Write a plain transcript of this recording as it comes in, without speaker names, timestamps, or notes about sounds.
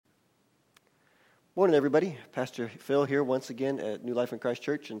Morning, everybody. Pastor Phil here once again at New Life in Christ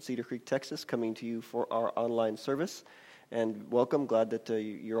Church in Cedar Creek, Texas, coming to you for our online service. And welcome. Glad that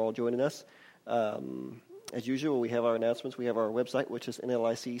you're all joining us. As usual, we have our announcements. We have our website, which is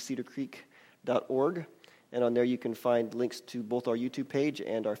nliccedarcreek.org. And on there you can find links to both our YouTube page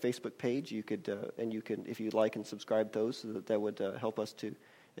and our Facebook page. You could, if you'd like, and subscribe those, so that would help us to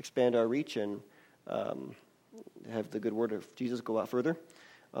expand our reach and have the good word of Jesus go out further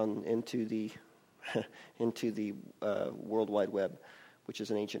into the World Wide Web, which is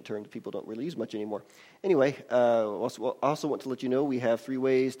an ancient term that people don't really use much anymore. Anyway, also want to let you know we have 3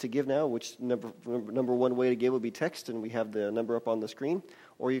 ways to give now, which number one way to give would be text, and we have the number up on the screen.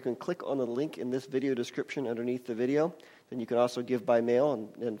 Or you can click on the link in this video description underneath the video. Then you can also give by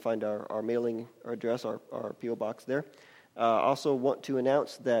mail and find our mailing address, our P.O. box there. Also want to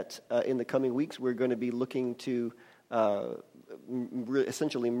announce that in the coming weeks we're going to be looking to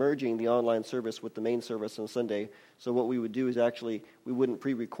essentially merging the online service with the main service on Sunday. So what we would do is actually, we wouldn't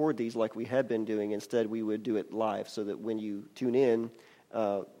pre-record these like we had been doing. Instead, we would do it live, so that when you tune in,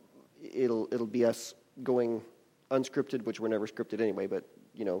 it'll be us going unscripted, which we're never scripted anyway. But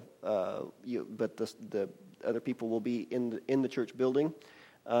the other people will be in the church building,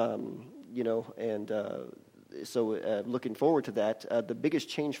 So looking forward to that. The biggest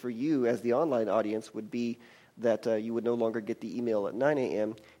change for you as the online audience would be that you would no longer get the email at 9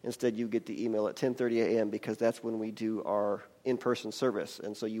 a.m. Instead, you get the email at 10:30 a.m. because that's when we do our in-person service.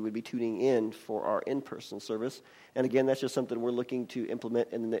 And so you would be tuning in for our in-person service. And again, that's just something we're looking to implement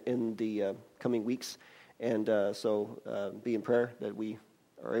in the coming weeks. And so be in prayer that we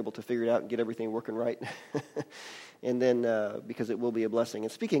are able to figure it out and get everything working right. And then because it will be a blessing.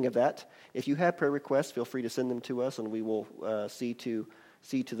 And speaking of that, if you have prayer requests, feel free to send them to us, and we will see to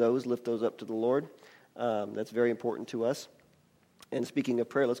those, lift those up to the Lord. That's very important to us. And speaking of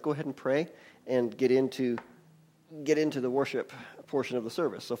prayer, let's go ahead and pray and get into the worship portion of the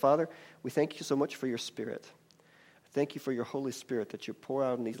service. So, Father, we thank you so much for your Spirit. Thank you for your Holy Spirit that you pour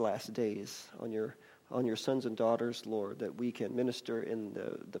out in these last days on your sons and daughters, Lord, that we can minister in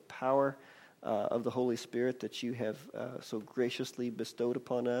the power of the Holy Spirit that you have so graciously bestowed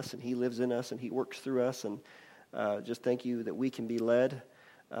upon us, and He lives in us and He works through us. And just thank you that we can be led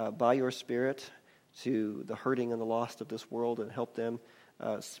by your Spirit to the hurting and the lost of this world and help them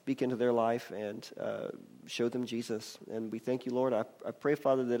speak into their life and show them Jesus. And we thank you, Lord. I pray,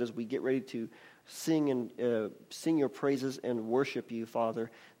 Father, that as we get ready to sing your praises and worship you,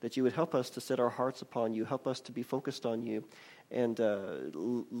 Father, that you would help us to set our hearts upon you, help us to be focused on you, and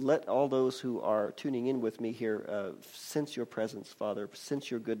let all those who are tuning in with me here sense your presence, Father,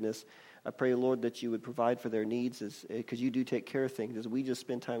 sense your goodness. I pray, Lord, that you would provide for their needs, because you do take care of things. As we just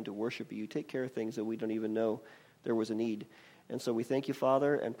spend time to worship you, you take care of things that we don't even know there was a need. And so we thank you,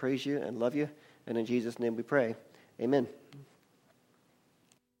 Father, and praise you and love you. And in Jesus' name we pray. Amen.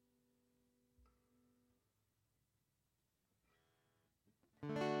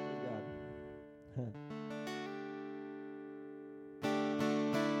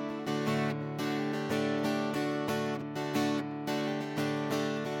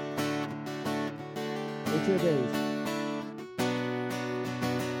 Your days.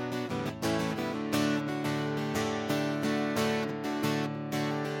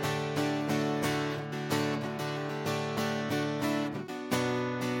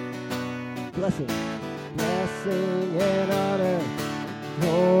 Blessing and honor,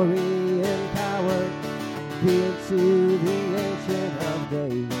 glory and power be unto the Ancient of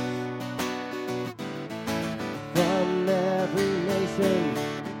Days. From every nation,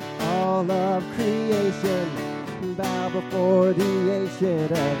 all of creation, bow before the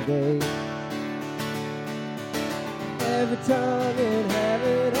Ancient of Days. Every tongue in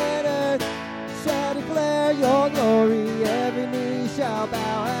heaven and earth shall declare your glory. Every knee shall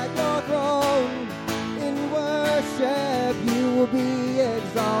bow at your throne. In worship you will be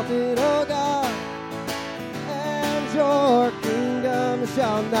exalted, O God, and your kingdom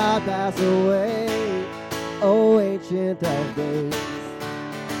shall not pass away, O Ancient of Days.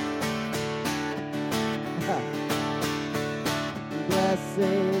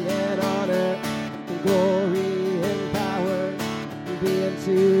 Blessing and honor, glory and power be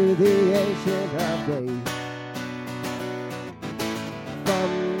unto the Ancient of Days.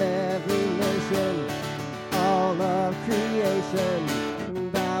 From every nation, all of creation,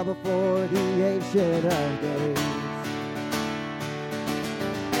 bow before the Ancient of Days.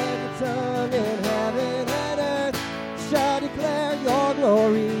 Every tongue in heaven and earth shall declare your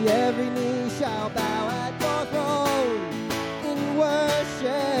glory. Every knee shall bow at your throne. In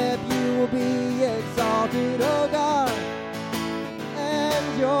worship you will be exalted, O God,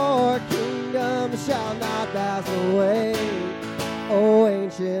 and your kingdom shall not pass away, O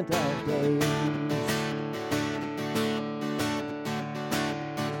Ancient of Days.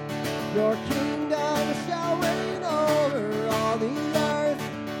 Your kingdom shall reign over all the earth.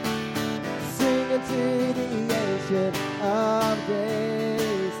 Sing unto the Ancient of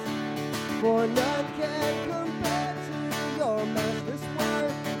Days, for none can compare to your matchless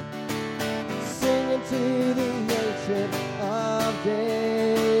worth. Sing unto the Ancient of Days.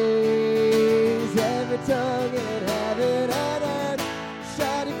 Every tongue in heaven and earth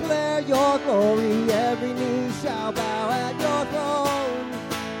shall declare your glory. Every knee shall bow at your throne.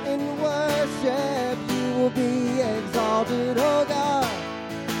 In worship you will be exalted, O God,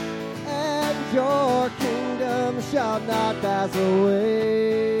 and your kingdom shall not pass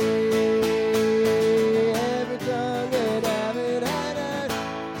away. Every tongue in heaven and earth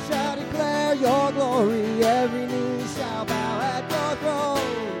shall declare your glory. Every knee shall bow at your throne.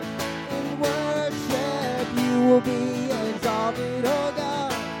 In worship you will be exalted, O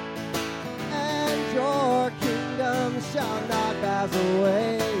God, and your kingdom shall not pass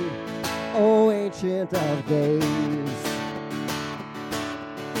away, O Ancient of Days.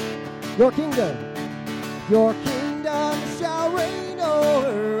 Your kingdom shall reign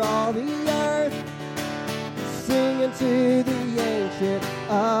over all the earth. Sing unto the Ancient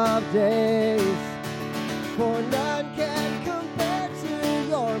of Days, for none can compare to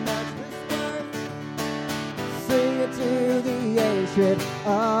your matchless worth. Sing unto the Ancient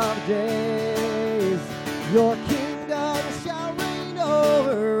of Days. Your kingdom shall reign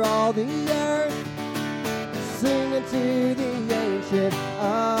over all the earth. Sing unto the Ancient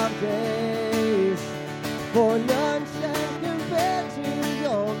of Days, for none shall compare to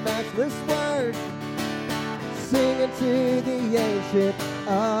your matchless worth. Sing unto the Ancient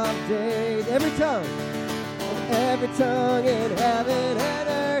of Days. Every tongue in heaven and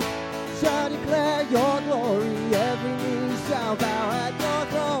earth shall declare your glory. Every knee shall bow at your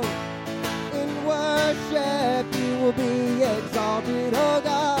throne. In worship you will be exalted, O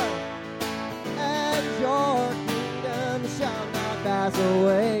God, and your kingdom shall not pass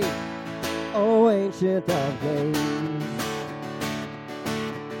away, O Ancient of Days.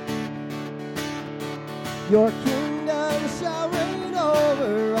 Your kingdom shall reign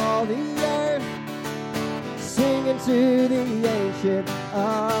over all the earth. Sing unto the Ancient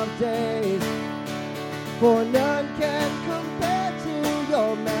of Days, for none can compare to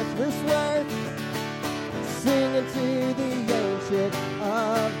your matchless worth. Sing unto the Ancient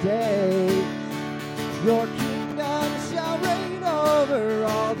of Days. Your kingdom shall reign over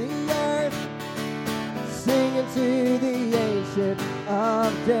all the earth. Sing unto the Ancient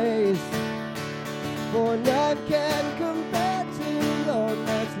of Days, for none can compare to your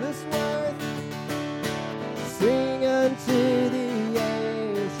matchless worth. Sing unto the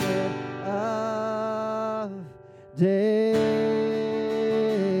Ancient of Days.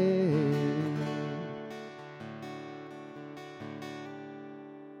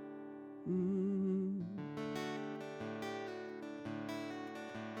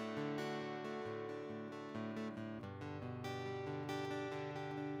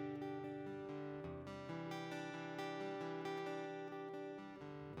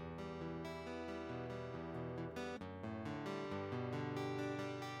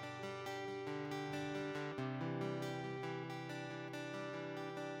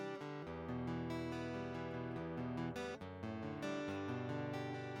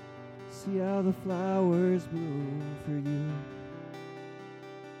 See how the flowers bloom for you.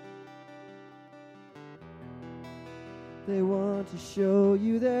 They want to show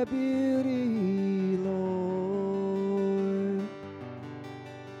you their beauty, Lord.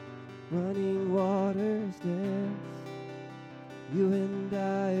 Running waters dance, you and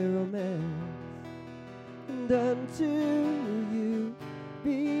I romance, and unto you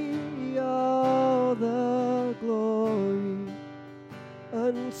be all the glory.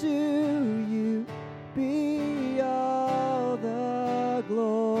 Unto you be all the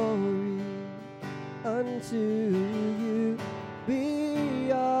glory. Unto you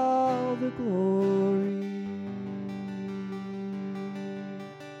be all the glory.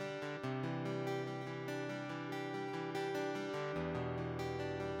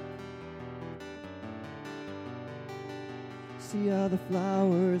 See how the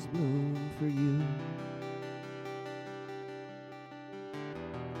flowers bloom for you.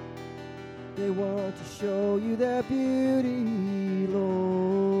 They want to show you their beauty,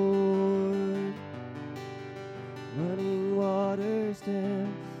 Lord. Running waters dance,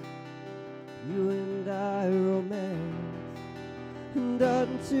 you and I romance, and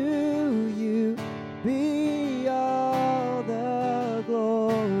unto you be all the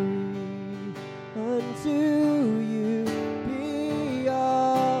glory.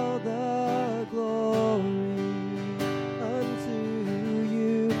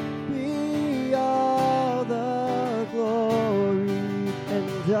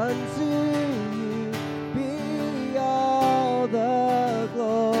 unto you be all the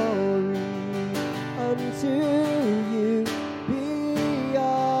glory. Unto you be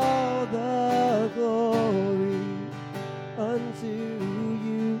all the glory. Unto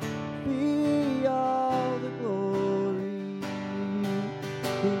you be all the glory.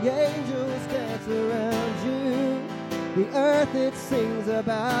 The angels dance around you. The earth, it sings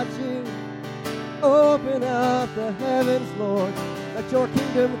about you. Open up the heavens, Lord. Let your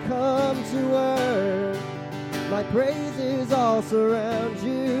kingdom come to earth. My praises all surround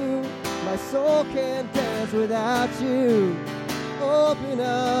you. My soul can't dance without you. Open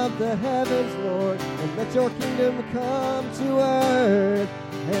up the heavens, Lord, and let your kingdom come to earth.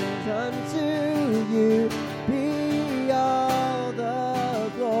 And unto you be all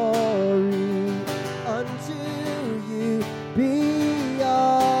the glory. Unto you be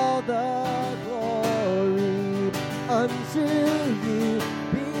all the glory. Unto you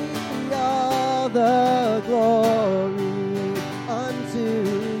be all the glory. Unto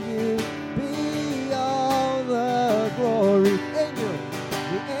you be all the glory.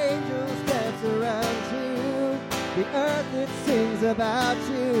 The angels dance around you. The earth, it sings about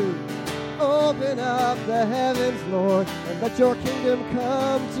you. Open up the heavens, Lord, and let your kingdom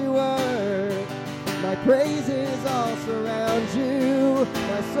come to earth. My praises all surround you.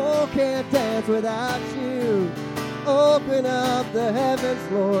 My soul can't dance without you. Open up the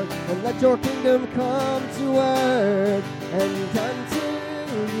heavens, Lord, and let your kingdom come to earth. And unto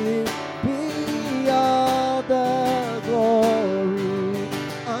you be all the glory.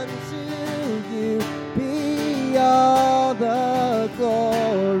 Unto you be all the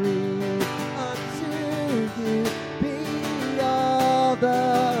glory. Unto you be all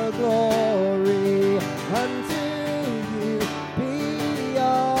the glory. Unto you be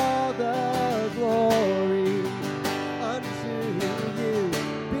all the glory. Unto you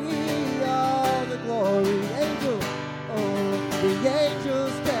be all the glory. Angels, oh, the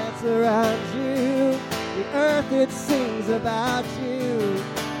angels dance around you. The earth, it sings about you.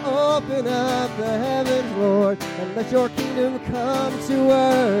 Open up the heavens, Lord, and let your kingdom come to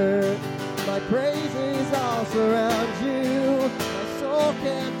earth. My praises all surround you. My soul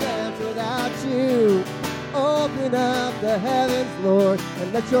can't dance without you. Open up the heavens, Lord,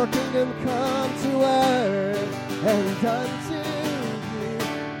 and let your kingdom come to earth. And unto you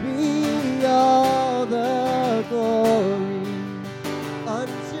be all the glory.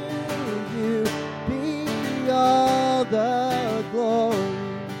 Unto you be all the glory.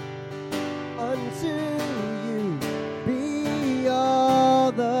 Unto you be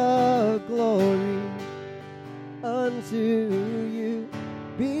all the glory. Unto you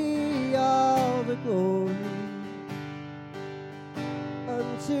be all the glory.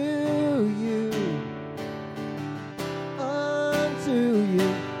 Unto you. Unto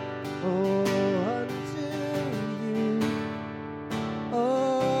you. Oh, unto you.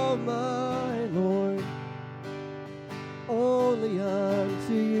 Oh, my Lord. Only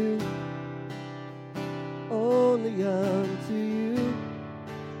unto you. Only unto you.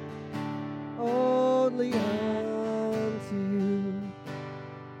 Only unto you.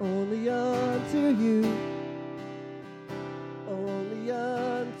 Only unto you. Only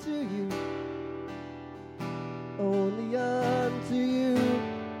unto you. Only unto you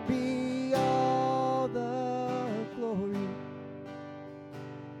be all the glory.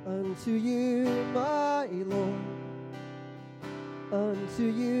 Unto you, my Lord. Unto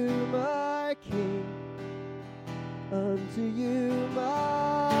you, my King. Unto you,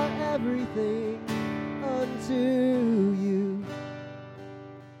 my everything. Unto you.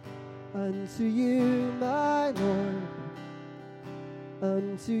 Unto you, my Lord.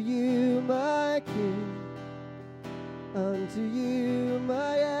 Unto you, my King. Unto you,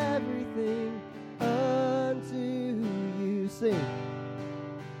 my everything. Unto you, sing.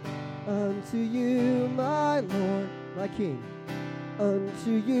 Unto you, my Lord, my King.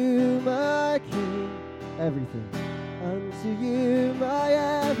 Unto you, my King, everything. Unto you, my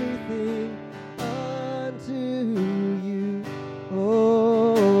everything. Unto you,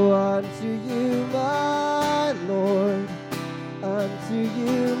 oh, unto you, my Lord. Unto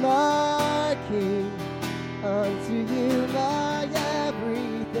you, my King. Unto you, my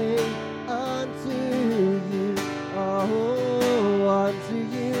everything. Unto you, oh, unto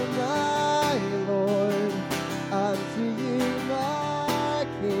you, my Lord. Unto you, my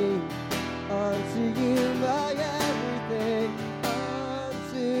King. Unto you, my everything. Unto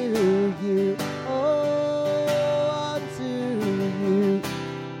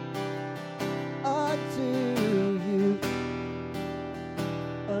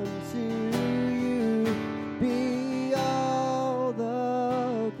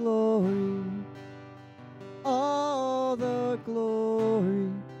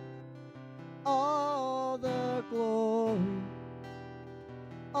glory, all the glory,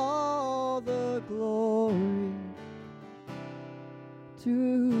 all the glory to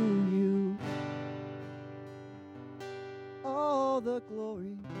you, all the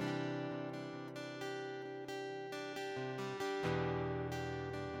glory.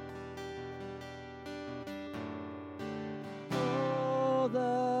 All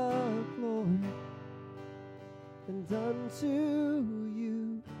the glory, and unto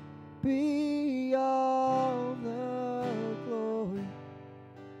you be all the glory.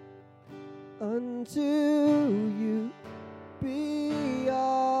 Unto you be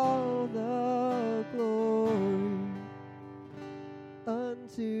all the glory.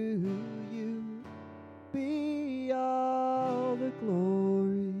 Unto you be all the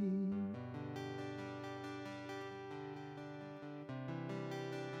glory.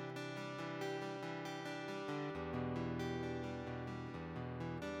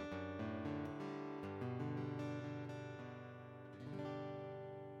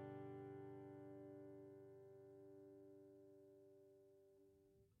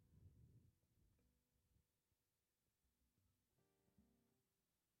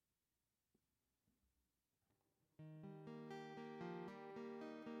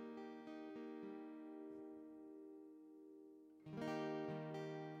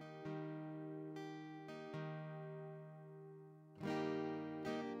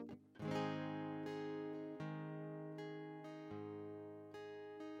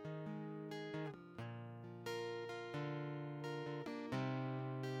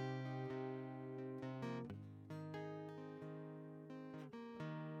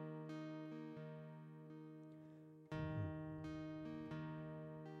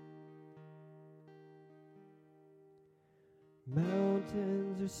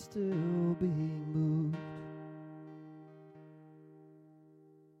 Mountains are still being moved.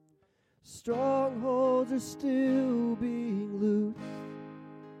 Strongholds are still being loosed.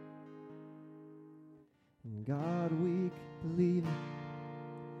 And God, we can believe it.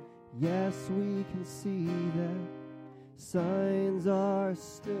 Yes, we can see that signs are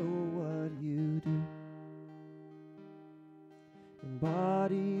still what you do. And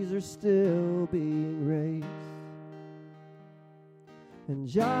bodies are still being raised. And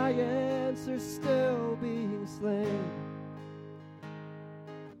giants are still being slain.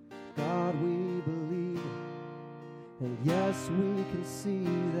 God, we believe it. And yes, we can see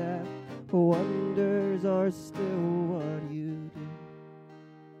that wonders are still what you do.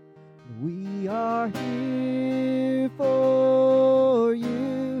 We are here for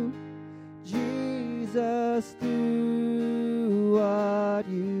you. Jesus, do what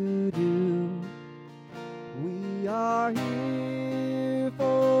you do. We are here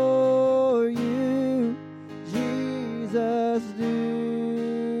for you. Jesus,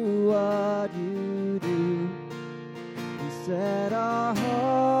 do what you do. We set our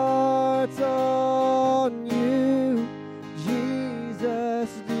hearts on you. Jesus,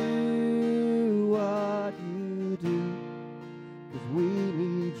 do what you do. 'Cause we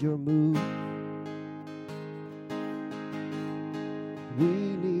need your move. We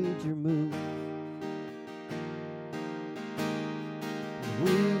need your move.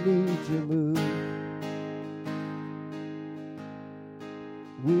 We need your move.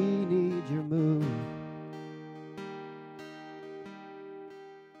 We need your move.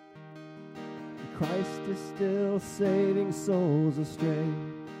 Christ is still saving souls astray,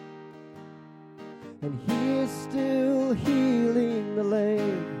 and he is still healing the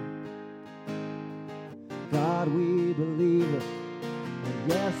lame. God, we believe it. And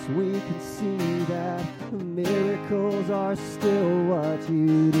yes, we can see that miracles are still what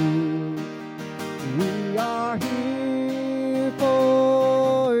you do. We are here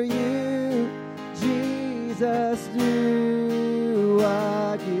for you. Jesus, do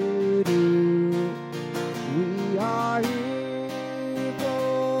what you do. We are here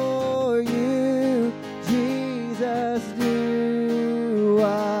for you. Jesus, do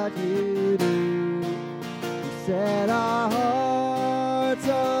what you do. We set our hearts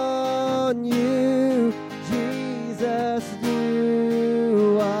on you. Jesus,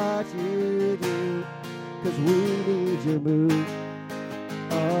 do what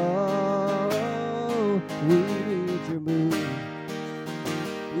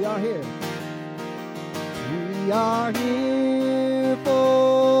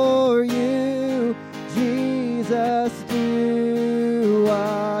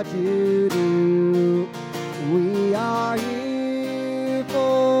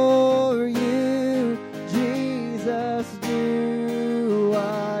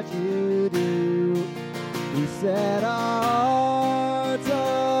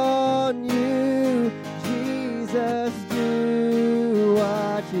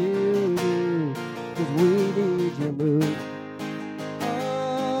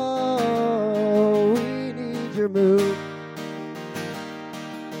your move.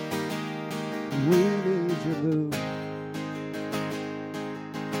 We need your move.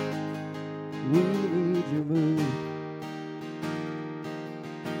 We need your move.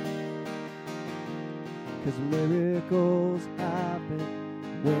 'Cause miracles happen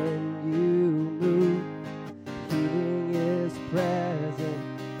when you move. Healing is present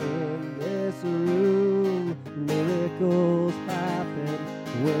in this room. Miracles happen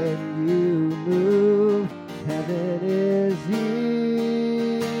when you move. Heaven is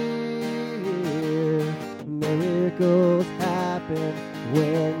here. Miracles happen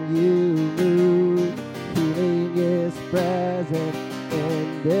when you move. Healing is present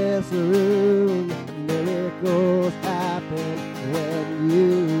in this room. Miracles happen when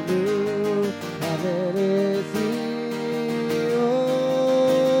you move. Heaven is here.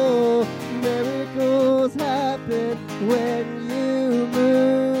 Oh, miracles happen when you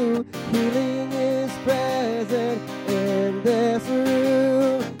move. Healing is present in this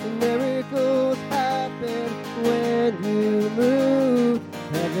room. Miracles happen when you move.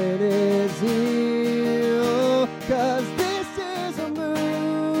 Heaven is here. Oh, 'cause this is a move.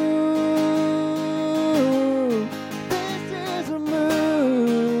 This is a move.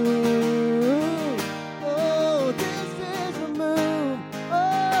 Oh, this is a move.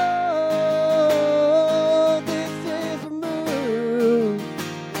 Oh, this is a move.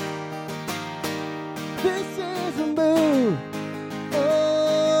 This is a move.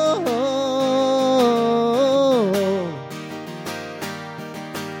 Oh,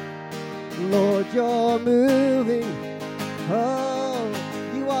 Lord, you're moving. Oh,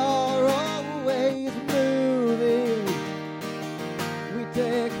 you are always moving. We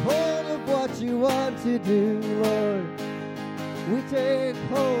take hold of what you want to do, Lord. We take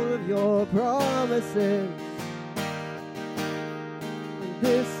hold of your promises.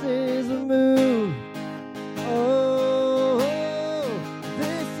 This is a move. Oh,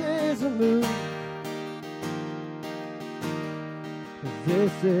 this is a move.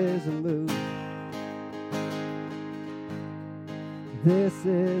 This is a move. This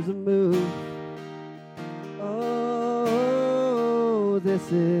is a move. Oh,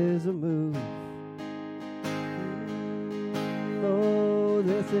 this is a move. Oh,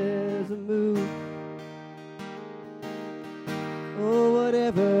 this is a move. Oh,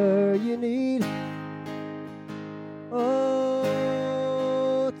 whatever you need.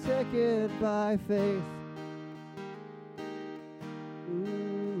 Oh, take it by faith.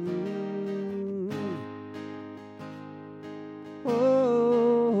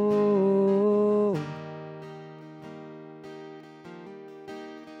 Oh,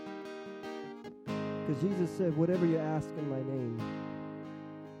 because Jesus said, whatever you ask in my name,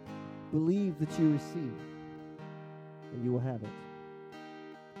 believe that you receive, and you will have it.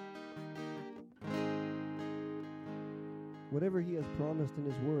 Whatever he has promised in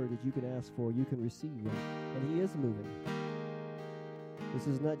his word that you can ask for, you can receive it. And he is moving. This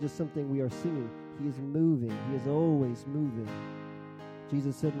is not just something we are singing. He is moving. He is always moving.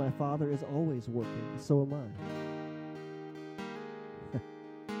 Jesus said, my Father is always working. So am I.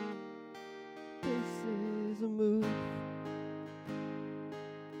 This is a move.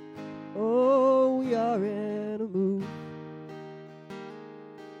 Oh, we are in a move.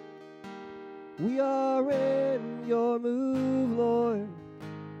 We are in your move, Lord.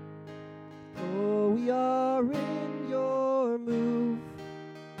 Oh, we are in your move.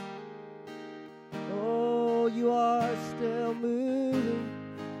 Oh, you are still moving.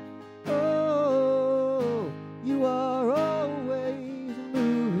 Oh, you are always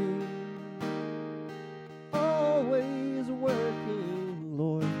moving, always working,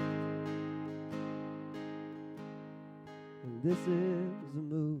 Lord. And this is a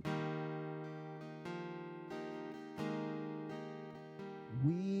move.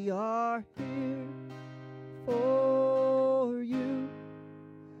 We are here for you,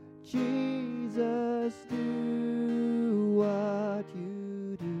 Jesus. Do what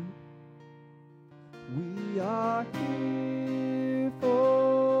you do. We are here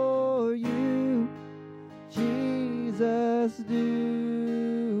for you, Jesus.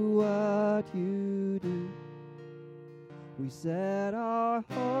 Do what you do. We set our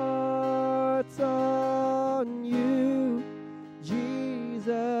hearts on you,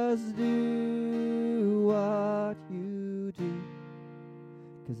 Jesus. Do what you do,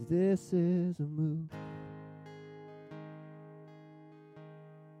 'cause this is a move.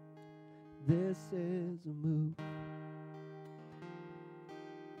 This is a move.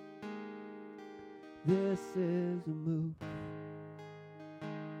 This is a move.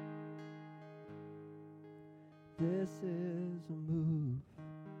 This is a move.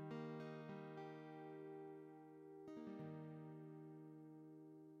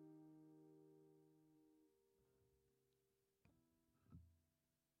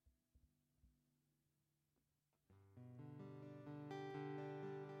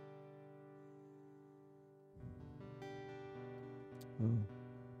 Oh.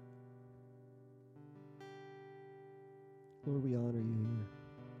 Lord, we honor you here.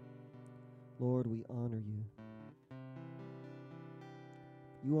 Lord, we honor you.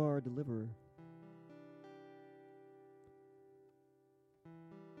 You are a deliverer.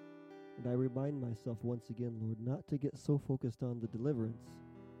 And I remind myself once again, Lord, not to get so focused on the deliverance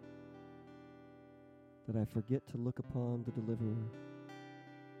that I forget to look upon the deliverer.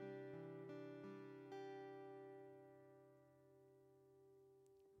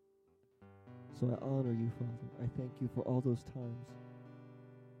 So I honor you, Father. I thank you for all those times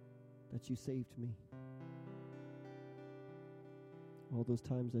that you saved me. All those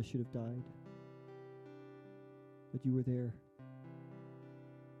times I should have died, but you were there.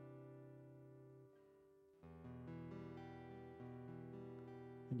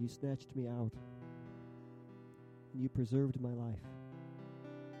 And you snatched me out, and you preserved my life.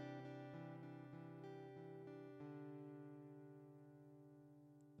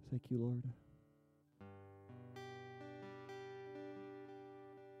 Thank you, Lord.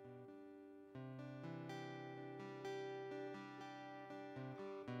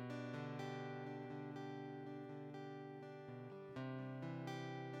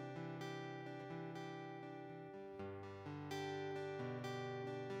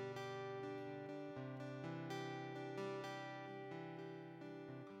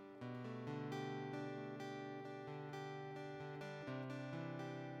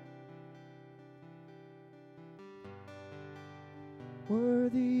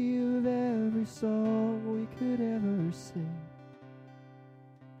 Worthy of every song we could ever sing,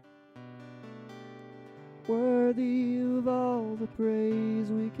 worthy of all the praise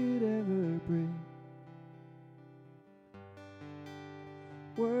we could ever bring,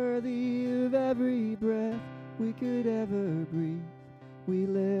 worthy of every breath we could ever breathe. We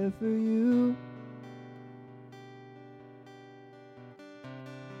live for you.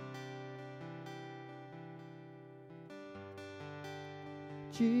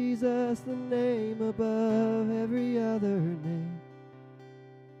 Jesus, the name above every other name.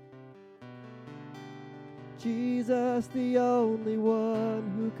 Jesus, the only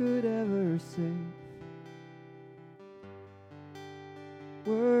one who could ever save.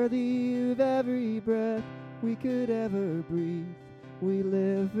 Worthy of every breath we could ever breathe. We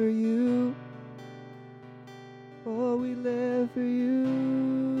live for you. Oh, we live for you.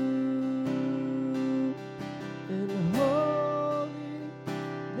 And holy,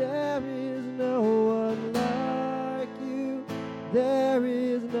 there is no one like you. There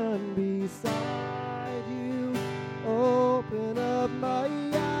is none beside you. Open up my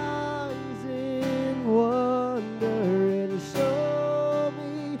eyes in wonder and show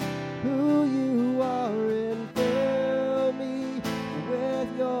me who you are and fill me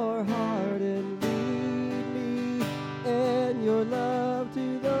with your heart and lead me and your love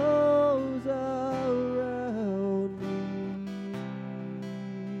to those around me.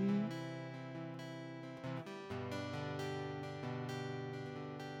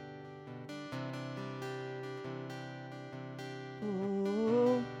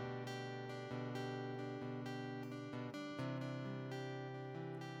 Oh,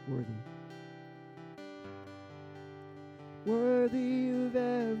 worthy. Worthy of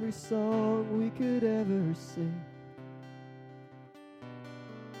every song we could ever sing.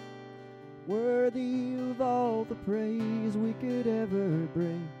 Worthy of all the praise we could ever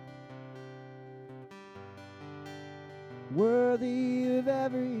bring. Worthy of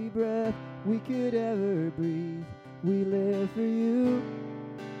every breath we could ever breathe. We live for you,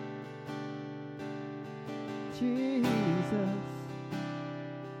 Jesus.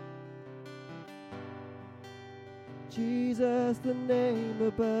 Jesus, the name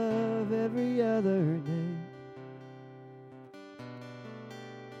above every other name.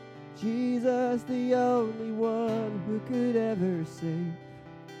 Jesus, the only one who could ever save.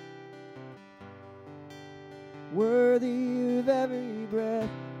 Worthy of every breath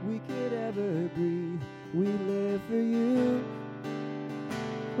we could ever breathe. We live for you.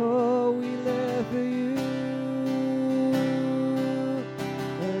 Oh, we live for you.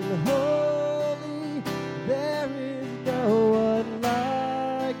 And holy, there is no one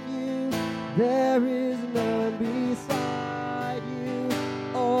like you. There is none beside you.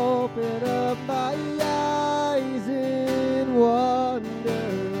 Open up my eyes in wonder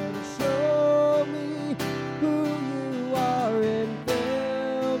and show me who you are and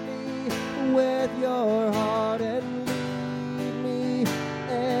fill me with your heart and lead me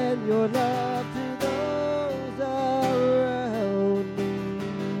and your love to the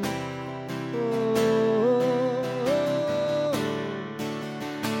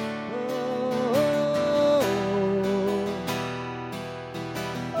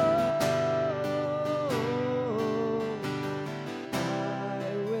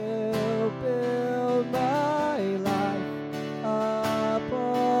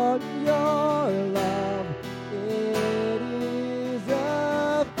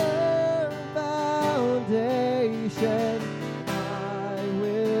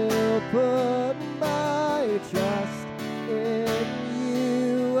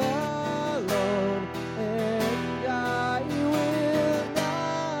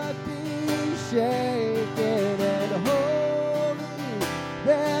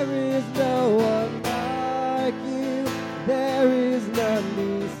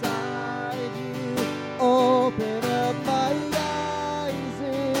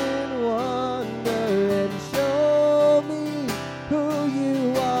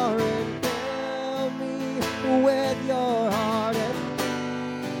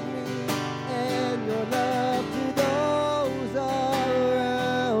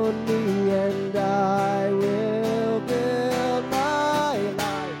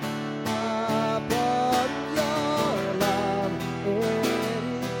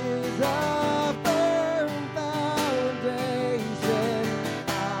a firm foundation.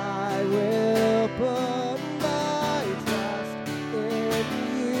 I will put my trust in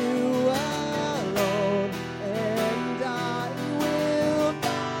you alone, and I will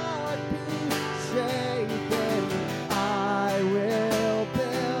not be shaken. I will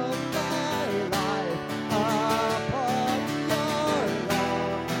build my life upon your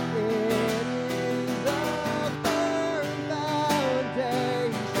love. It is a firm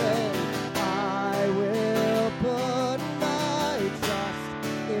foundation. I will put my trust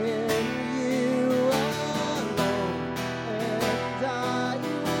in you alone, and I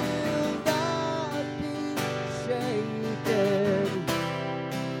will not be shaken.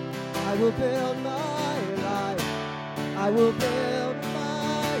 I will build my life. I will build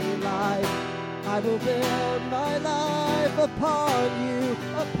my life. I will build my life upon you,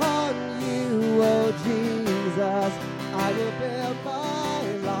 oh Jesus. I will build my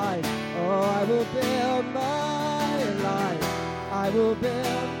life. Oh, I will build my life. I will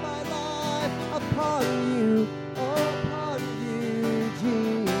build my life upon you, upon you,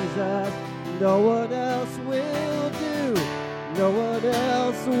 Jesus. No one else will do. No one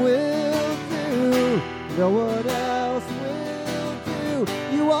else will do. No one else will do.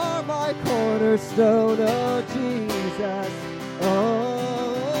 You are my cornerstone, oh Jesus. Oh,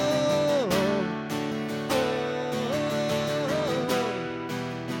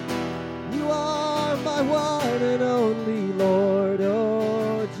 you are my one and only Lord,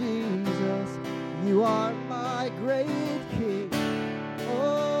 oh Jesus. You are my great King.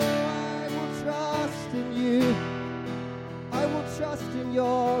 Oh, I will trust in you. I will trust in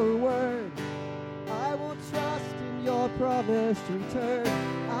your word. I will trust in your promised return.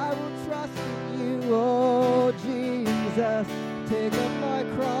 I will trust in you, oh Jesus. Take up my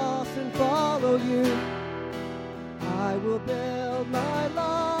cross and follow you. I will build my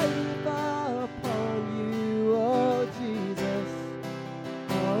life upon you, oh Jesus.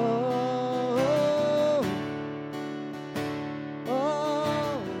 Oh,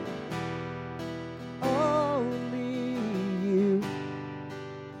 oh, only you.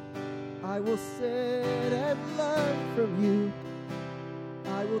 I will sit and learn from you.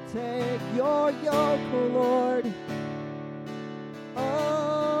 I will take your yoke, oh Lord.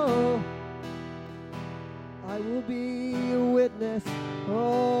 Oh, I will be a witness,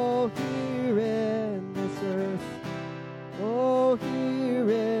 oh, here in this earth. Oh, here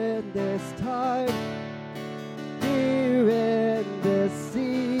in this time. Here in this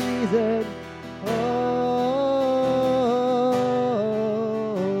season.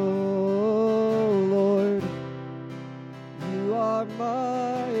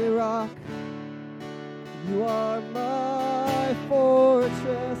 You are my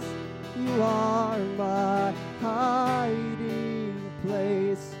fortress. You are my hiding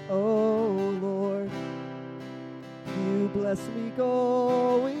place, oh Lord. You bless me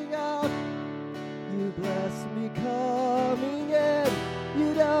going out. You bless me coming in.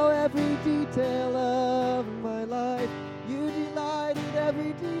 You know every detail of my life. You delight in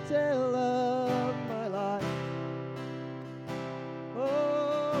every detail of my life.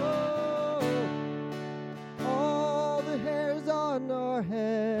 On our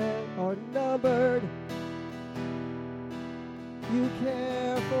head are numbered. You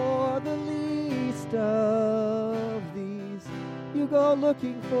care for the least of these. You go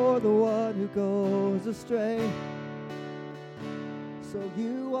looking for the one who goes astray. So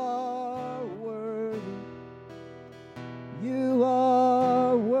you are worthy. You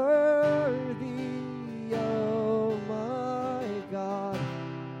are worthy, oh my God.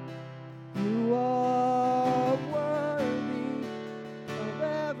 You are worthy of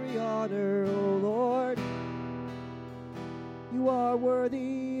every honor, oh Lord. You are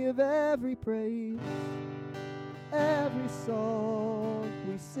worthy of every praise, every song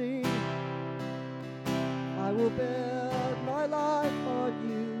we sing. I will build my life on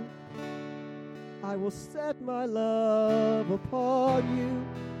you. I will set my love upon you.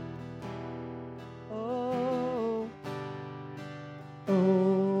 Oh,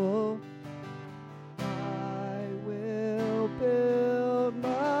 oh, I will build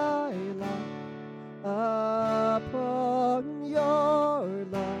my life upon your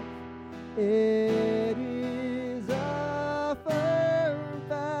love. It is a firm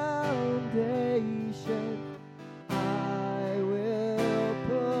foundation. I will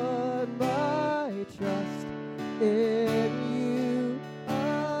put my trust in you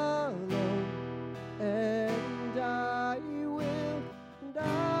alone.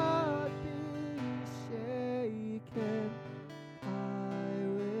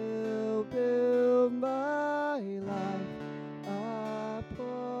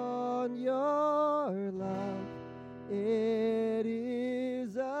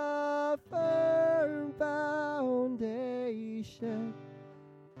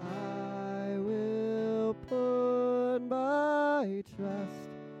 trust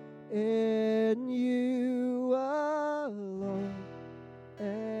in you alone,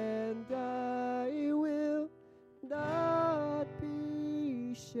 and I will not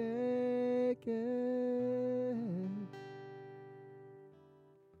be shaken.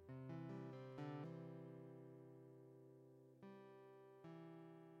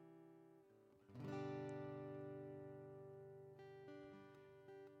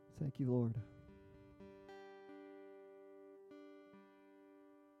 Thank you, Lord.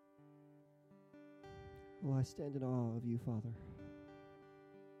 Oh, I stand in awe of you, Father.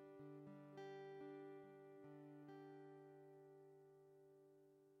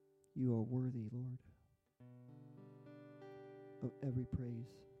 You are worthy, Lord, of every praise.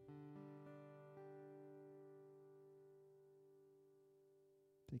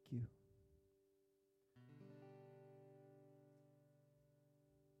 Thank you.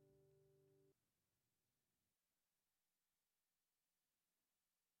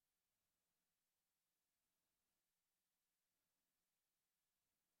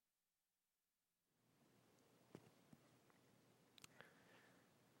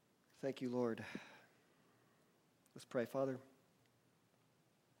 Thank you, Lord. Let's pray. Father,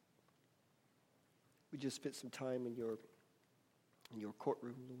 we just spent some time in your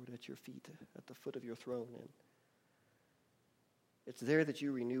courtroom, Lord, at your feet, at the foot of your throne, and it's there that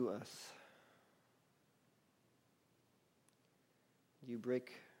you renew us. You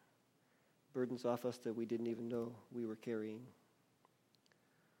break burdens off us that we didn't even know we were carrying.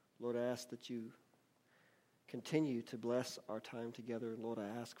 Lord, I ask that you continue to bless our time together. And Lord, I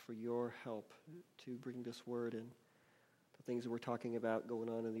ask for your help to bring this word and the things that we're talking about going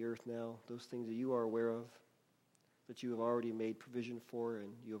on in the earth now, those things that you are aware of, that you have already made provision for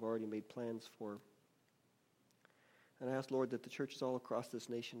and you have already made plans for. And I ask, Lord, that the churches all across this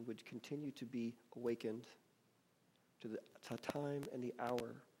nation would continue to be awakened to the time and the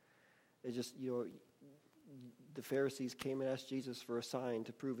hour. It's just, the Pharisees came and asked Jesus for a sign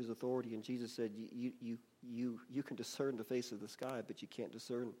to prove his authority, and Jesus said, you can discern the face of the sky, but you can't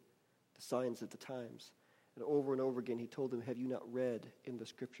discern the signs of the times. And over again, he told them, have you not read in the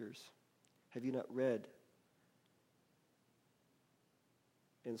Scriptures? Have you not read?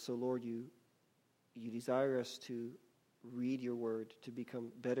 And so, Lord, you desire us to read your word, to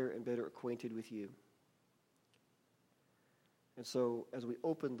become better and better acquainted with you. And so, as we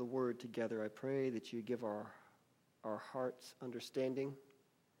open the word together, I pray that you give our hearts understanding,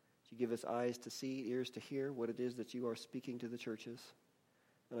 that you give us eyes to see, ears to hear what it is that you are speaking to the churches.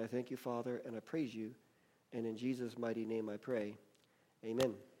 And I thank you, Father, and I praise you. And in Jesus' mighty name I pray.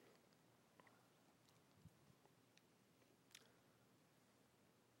 Amen.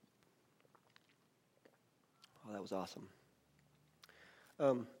 Oh, that was awesome.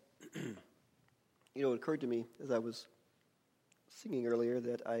 It occurred to me as I was singing earlier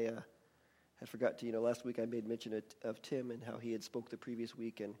that I had forgot to, last week I made mention of Tim and how he had spoke the previous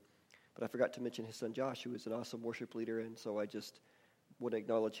week, but I forgot to mention his son Josh, who is an awesome worship leader, and so I just want to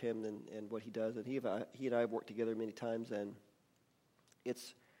acknowledge him and what he does. And he and I have worked together many times, and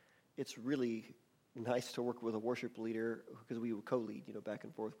it's really nice to work with a worship leader because we would co-lead, back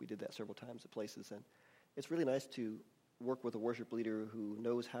and forth. We did that several times at places, and it's really nice to work with a worship leader who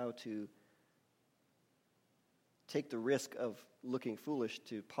knows how to take the risk of looking foolish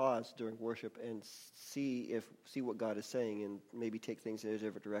to pause during worship and see what God is saying and maybe take things in a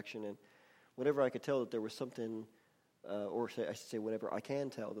different direction. And whenever I could tell that there was something, whenever I can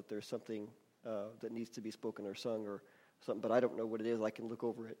tell that there's something that needs to be spoken or sung or something, but I don't know what it is, I can look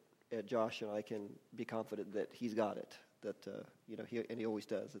over at Josh and I can be confident that he's got it. That he always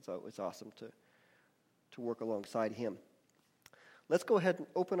does. It's awesome to work alongside him. Let's go ahead and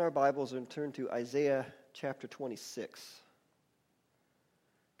open our Bibles and turn to Isaiah chapter 26,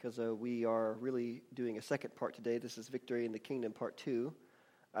 because we are really doing a second part today. This is Victory in the Kingdom Part 2.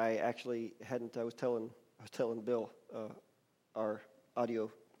 I actually hadn't. I was telling Bill, our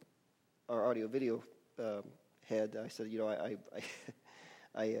audio video head. I said,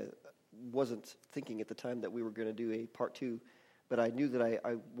 I wasn't thinking at the time that we were going to do a part 2, but I knew that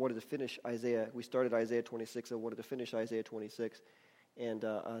I wanted to finish Isaiah. We started Isaiah 26. I wanted to finish Isaiah 26. And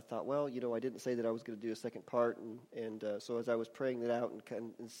I thought, well, I didn't say that I was going to do a second part, and so as I was praying that out,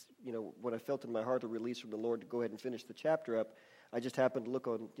 and when I felt in my heart a release from the Lord to go ahead and finish the chapter up, I just happened to look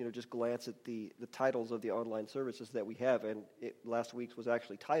on, just glance at the titles of the online services that we have, and last week's was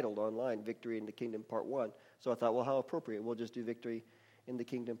actually titled online, Victory in the Kingdom Part 1. So I thought, well, how appropriate. We'll just do Victory in the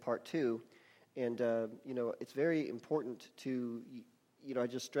Kingdom Part 2. And, it's very important to, I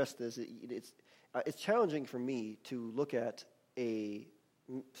just stress this, it's challenging for me to look at a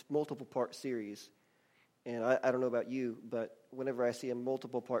multiple part series And I don't know about you, but whenever I see a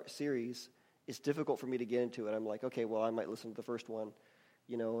multiple-part series, it's difficult for me to get into it. I'm like, okay, well, I might listen to the first one,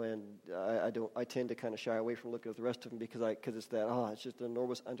 and I tend to kind of shy away from looking at the rest of them because it's it's just an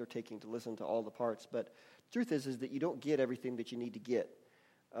enormous undertaking to listen to all the parts. But the truth is that you don't get everything that you need to get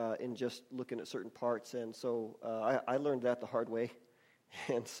in just looking at certain parts. And so I learned that the hard way.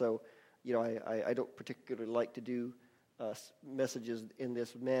 And so, I don't particularly like to do messages in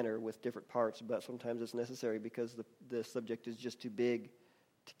this manner with different parts, but sometimes it's necessary because the subject is just too big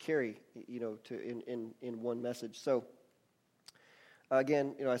to carry, in one message. So,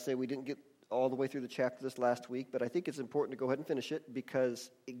 again, I say we didn't get all the way through the chapter this last week, but I think it's important to go ahead and finish it because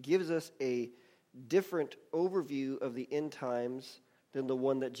it gives us a different overview of the end times than the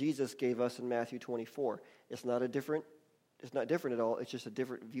one that Jesus gave us in Matthew 24. It's not different at all. It's just a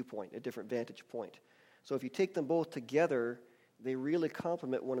different viewpoint, a different vantage point. So if you take them both together, they really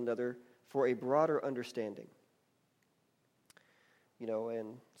complement one another for a broader understanding.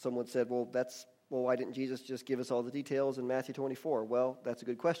 And someone said, well, why didn't Jesus just give us all the details in Matthew 24? Well, that's a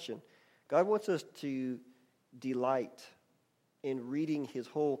good question. God wants us to delight in reading his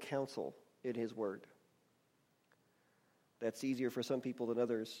whole counsel in his word. That's easier for some people than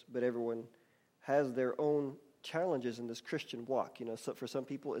others, but everyone has their own challenges in this Christian walk. So for some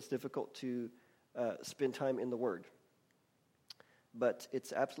people, it's difficult to spend time in the Word. But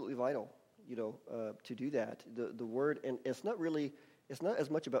it's absolutely vital, to do that. The Word, and it's not as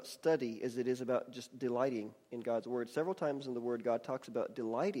much about study as it is about just delighting in God's Word. Several times in the Word, God talks about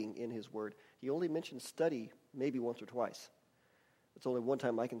delighting in his Word. He only mentions study maybe once or twice. It's only one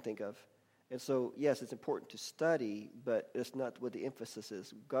time I can think of. And so, yes, it's important to study, but it's not what the emphasis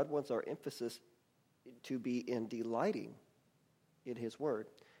is. God wants our emphasis to be in delighting in his Word,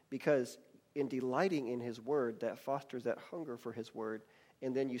 because in delighting in his Word, that fosters that hunger for his Word,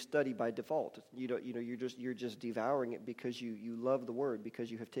 and then you study by default. You're just devouring it because you love the Word,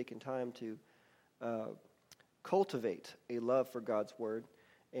 because you have taken time to cultivate a love for God's Word,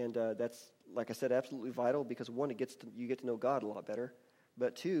 and that's, like I said, absolutely vital because one, you get to know God a lot better,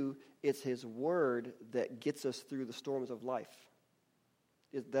 but two, it's his Word that gets us through the storms of life.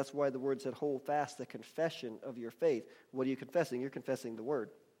 That's why the Word said, hold fast the confession of your faith. What are you confessing? You're confessing the Word.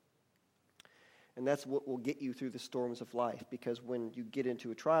 And that's what will get you through the storms of life, because when you get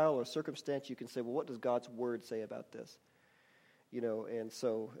into a trial or circumstance, you can say, well, what does God's Word say about this? And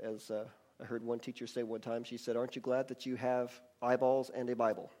so as I heard one teacher say one time, she said, aren't you glad that you have eyeballs and a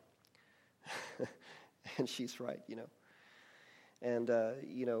Bible? And she's right, And,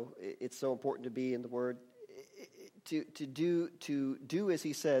 it's so important to be in the Word, to do as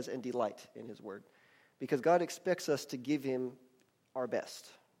he says and delight in his Word, because God expects us to give him our best.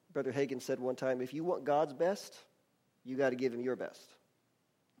 Brother Hagin said one time, if you want God's best, you got to give him your best.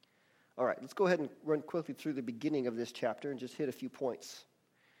 All right, let's go ahead and run quickly through the beginning of this chapter and just hit a few points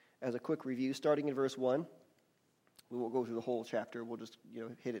as a quick review, starting in verse 1. We won't go through the whole chapter. We'll just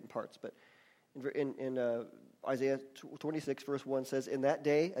hit it in parts. But in Isaiah 26, verse 1 says, in that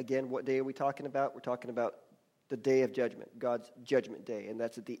day, again, what day are we talking about? We're talking about the day of judgment, God's judgment day, and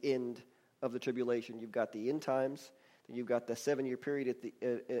that's at the end of the tribulation. You've got the end times, then you've got the 7-year period at the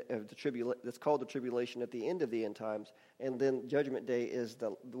that's called the tribulation at the end of the end times, and then judgment day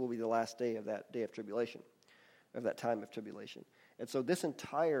will be the last day of that day of tribulation, of that time of tribulation. And so this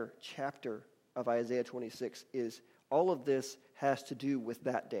entire chapter of Isaiah 26 is, all of this has to do with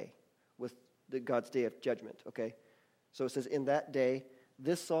that day, with God's day of judgment, okay? So it says, in that day,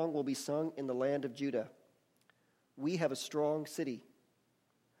 this song will be sung in the land of Judah. We have a strong city.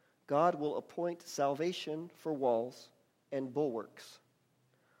 God will appoint salvation for walls and bulwarks.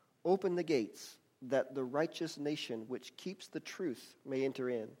 Open the gates, that the righteous nation which keeps the truth may enter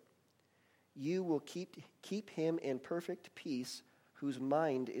in. You will keep him in perfect peace, whose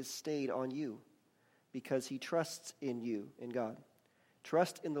mind is stayed on you, because he trusts in you, in God.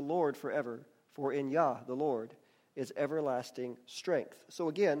 Trust in the Lord forever, for in Yah, the Lord, is everlasting strength. So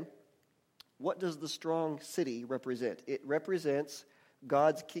again, what does the strong city represent? It represents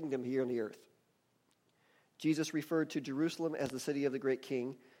God's kingdom here on the earth. Jesus referred to Jerusalem as the city of the great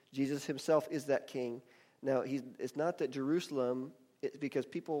king. Jesus himself is that king. Now, it's not that Jerusalem, because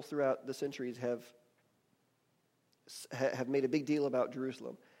people throughout the centuries have made a big deal about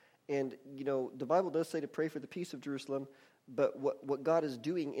Jerusalem. And, the Bible does say to pray for the peace of Jerusalem, but what God is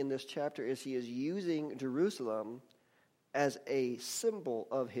doing in this chapter is he is using Jerusalem as a symbol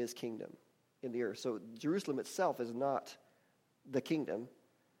of his kingdom in the earth. So Jerusalem itself is not the kingdom.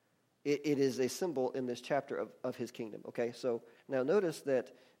 It is a symbol in this chapter of his kingdom. Okay, so now notice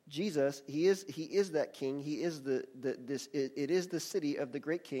that Jesus, he is that king. He is it is the city of the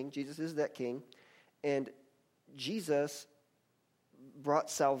great king. Jesus is that king, And Jesus brought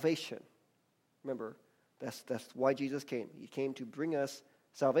salvation. Remember, that's why Jesus came. He came to bring us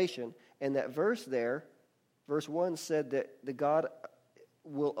salvation. And that verse there, verse 1 said that the God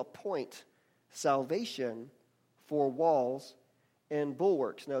will appoint salvation for walls and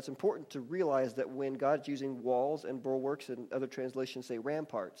bulwarks. Now, it's important to realize that when God's using walls and bulwarks, and other translations say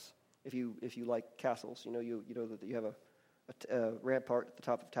ramparts, if you like castles, you know that you have a rampart at the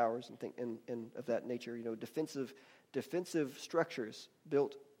top of towers and of that nature, defensive structures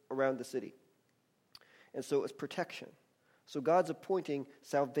built around the city. And so it's protection. So God's appointing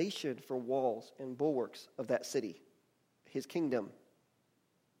salvation for walls and bulwarks of that city, his kingdom.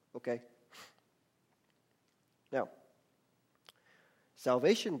 Okay? Now,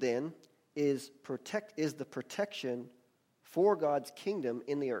 salvation then is the protection for God's kingdom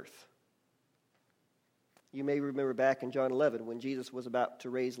in the earth. You may remember back in John 11 when Jesus was about to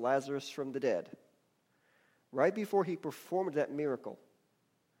raise Lazarus from the dead. Right before he performed that miracle,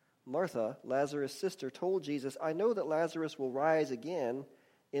 Martha, Lazarus' sister, told Jesus, "I know that Lazarus will rise again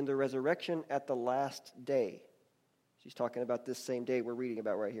in the resurrection at the last day." She's talking about this same day we're reading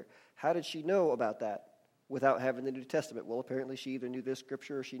about right here. How did she know about that without having the New Testament? Well, apparently she either knew this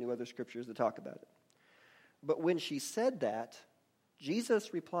scripture or she knew other scriptures that talk about it. But when she said that,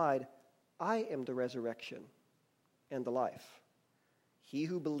 Jesus replied, "I am the resurrection and the life. He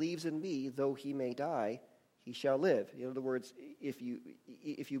who believes in me, though he may die, he shall live." In other words, if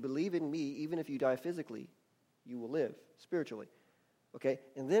you believe in me, even if you die physically, you will live spiritually. Okay?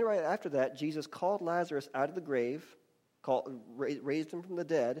 And then right after that, Jesus called Lazarus out of the grave, raised him from the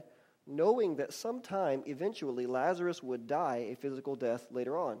dead, knowing that sometime eventually Lazarus would die a physical death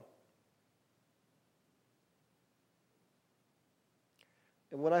later on.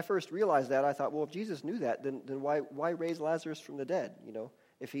 And when I first realized that, I thought, well, if Jesus knew that, then why raise Lazarus from the dead?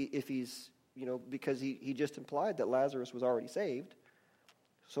 If he's because he just implied that Lazarus was already saved.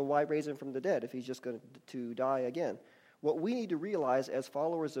 So why raise him from the dead if he's just going to die again? What we need to realize as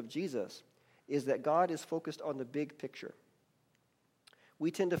followers of Jesus is that God is focused on the big picture. We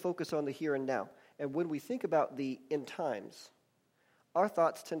tend to focus on the here and now. And when we think about the end times, our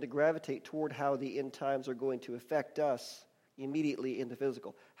thoughts tend to gravitate toward how the end times are going to affect us immediately in the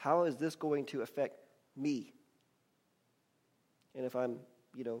physical. How is this going to affect me? And if I'm,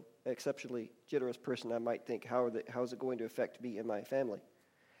 an exceptionally generous person, I might think, how is it going to affect me and my family?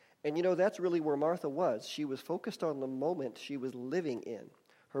 And that's really where Martha was. She was focused on the moment she was living in.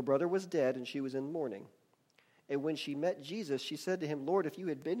 Her brother was dead and she was in mourning. And when she met Jesus, she said to him, "Lord, if you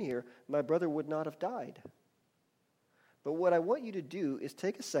had been here, my brother would not have died." But what I want you to do is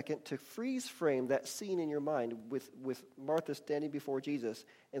take a second to freeze frame that scene in your mind with Martha standing before Jesus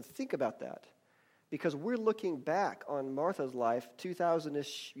and think about that. Because we're looking back on Martha's life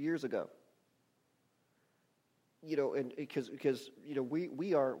 2,000-ish years ago. And because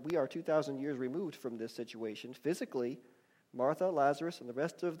we are 2,000 years removed from this situation. Physically, Martha, Lazarus, and the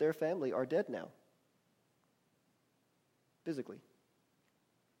rest of their family are dead now. Physically.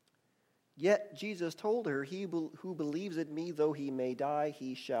 Yet Jesus told her, "He who believes in me, though he may die,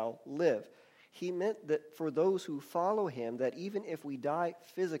 he shall live." He meant that for those who follow him, that even if we die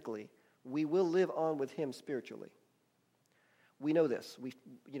physically, we will live on with him spiritually. We know this.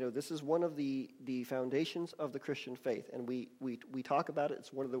 This is one of the foundations of the Christian faith, and we talk about it.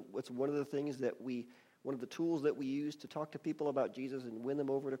 It's one of the things one of the tools that we use to talk to people about Jesus and win them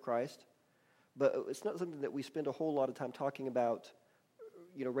over to Christ. But it's not something that we spend a whole lot of time talking about,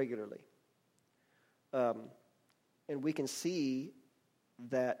 regularly. And we can see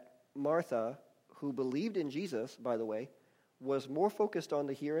that Martha, who believed in Jesus, by the way, was more focused on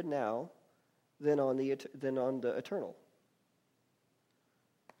the here and now than on the eternal.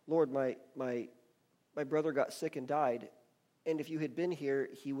 "Lord, my brother got sick and died, and if you had been here,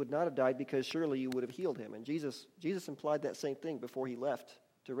 he would not have died because surely you would have healed him." And Jesus implied that same thing before he left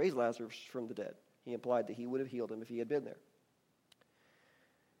to raise Lazarus from the dead. He implied that he would have healed him if he had been there.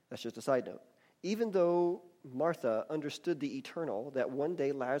 That's just a side note. Even though Martha understood the eternal, that one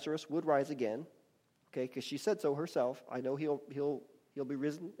day Lazarus would rise again, okay, because she said so herself, "I know he'll be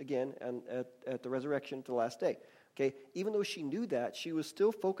risen again and at the resurrection to the last day." Okay, even though she knew that, she was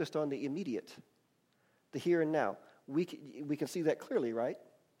still focused on the immediate, the here and now. We can see that clearly, right?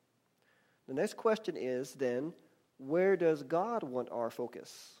 The next question is then, where does God want our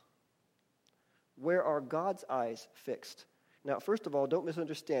focus? Where are God's eyes fixed? Now, first of all, don't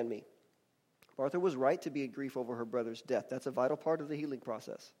misunderstand me. Martha was right to be in grief over her brother's death. That's a vital part of the healing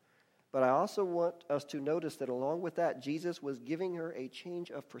process. But I also want us to notice that along with that, Jesus was giving her a change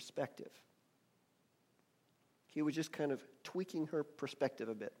of perspective. He was just kind of tweaking her perspective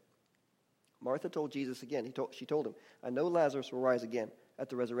a bit. Martha told Jesus again, she told him, I know Lazarus will rise again at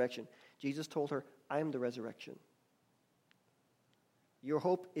the resurrection. Jesus told her, I am the resurrection. Your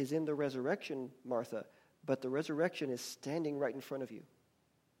hope is in the resurrection, Martha, but the resurrection is standing right in front of you.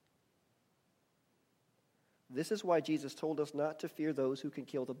 This is why Jesus told us not to fear those who can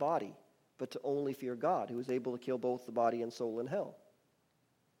kill the body, but to only fear God, who is able to kill both the body and soul in hell.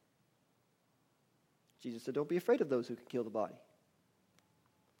 Jesus said, don't be afraid of those who can kill the body.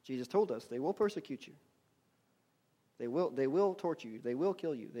 Jesus told us they will persecute you. They will torture you. They will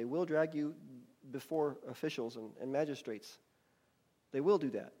kill you. They will drag you before officials and magistrates. They will do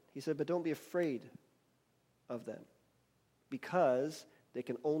that. He said, but don't be afraid of them, because they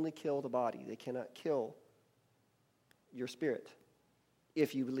can only kill the body. They cannot kill your spirit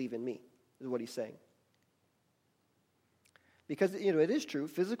if you believe in me, is what he's saying. Because, it is true,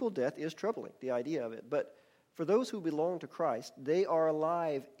 physical death is troubling, the idea of it. But for those who belong to Christ, they are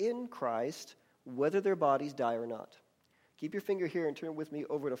alive in Christ, whether their bodies die or not. Keep your finger here and turn with me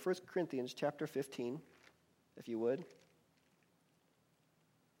over to 1 Corinthians chapter 15, if you would.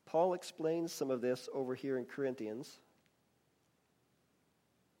 Paul explains some of this over here in Corinthians.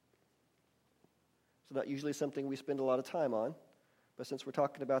 It's not usually something we spend a lot of time on, but since we're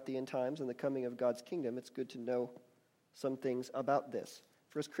talking about the end times and the coming of God's kingdom, it's good to know some things about this.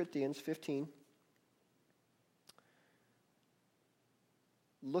 1 Corinthians 15.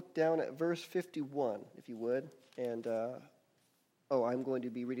 Look down at verse 51, if you would. And, I'm going to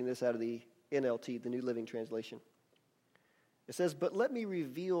be reading this out of the NLT, the New Living Translation. It says, but let me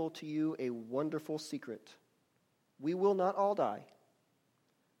reveal to you a wonderful secret. We will not all die,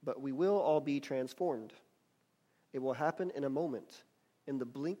 but we will all be transformed. It will happen in a moment, in the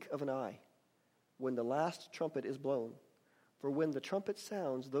blink of an eye, when the last trumpet is blown. For when the trumpet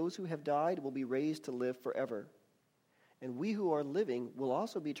sounds, those who have died will be raised to live forever. And we who are living will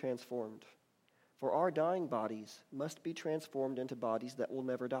also be transformed. For our dying bodies must be transformed into bodies that will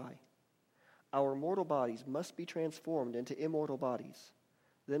never die. Our mortal bodies must be transformed into immortal bodies.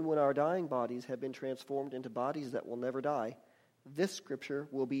 Then when our dying bodies have been transformed into bodies that will never die, this scripture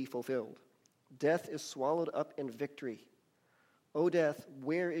will be fulfilled. Death is swallowed up in victory. O death,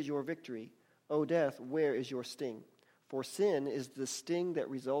 where is your victory? O death, where is your sting? For sin is the sting that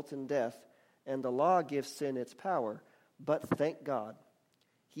results in death, and the law gives sin its power. But thank God,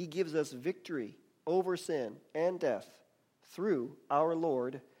 he gives us victory over sin and death through our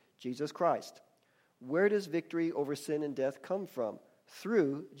Lord Jesus Christ. Where does victory over sin and death come from?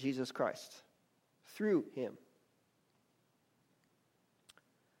 Through Jesus Christ. Through him.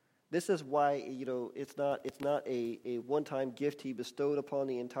 This is why, it's not a one-time gift he bestowed upon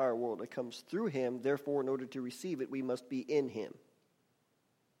the entire world. It comes through him. Therefore, in order to receive it, we must be in him.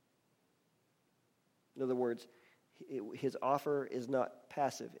 In other words, his offer is not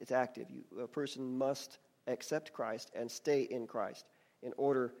passive. It's active. A person must accept Christ and stay in Christ in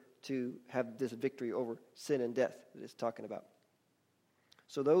order to have this victory over sin and death that it's talking about.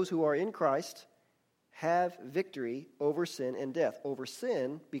 So those who are in Christ have victory over sin and death. Over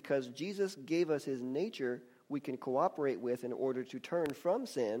sin, because Jesus gave us his nature we can cooperate with in order to turn from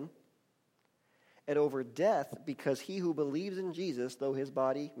sin. And over death, because he who believes in Jesus, though his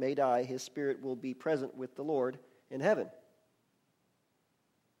body may die, his spirit will be present with the Lord in heaven.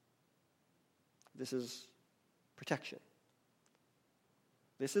 This is protection.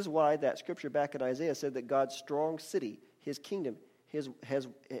 This is why that scripture back in Isaiah said that God's strong city, his kingdom,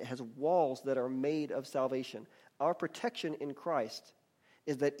 has walls that are made of salvation. Our protection in Christ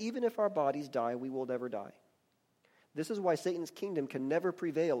is that even if our bodies die, we will never die. This is why Satan's kingdom can never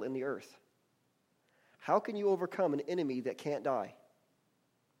prevail in the earth. How can you overcome an enemy that can't die?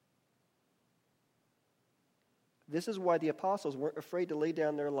 This is why the apostles weren't afraid to lay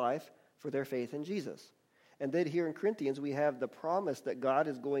down their life for their faith in Jesus. And then here in Corinthians, we have the promise that God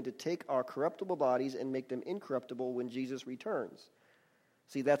is going to take our corruptible bodies and make them incorruptible when Jesus returns.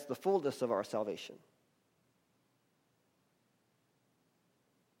 See, that's the fullness of our salvation.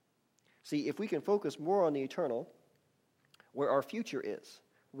 See, if we can focus more on the eternal, where our future is,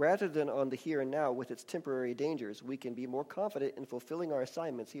 rather than on the here and now with its temporary dangers, we can be more confident in fulfilling our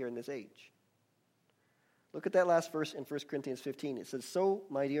assignments here in this age. Look at that last verse in 1 Corinthians 15. It says, so,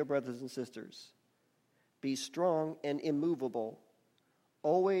 my dear brothers and sisters, be strong and immovable,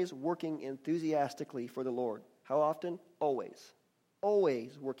 always working enthusiastically for the Lord. How often? Always.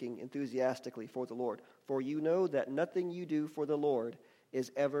 Always working enthusiastically for the Lord. For you know that nothing you do for the Lord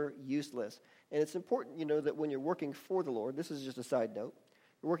is ever useless. And it's important, that when you're working for the Lord, this is just a side note,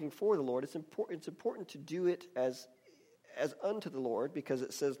 you're working for the Lord, it's important to do it as unto the Lord, because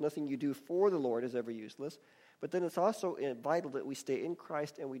it says nothing you do for the Lord is ever useless. But then it's also vital that we stay in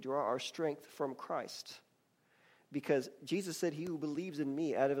Christ and we draw our strength from Christ. Because Jesus said, he who believes in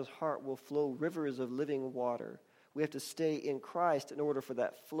me, out of his heart will flow rivers of living water. We have to stay in Christ in order for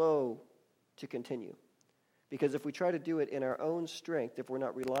that flow to continue. Because if we try to do it in our own strength, if we're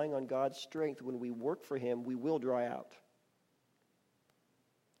not relying on God's strength when we work for him, we will dry out.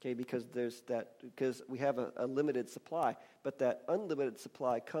 Okay, because we have a limited supply, but that unlimited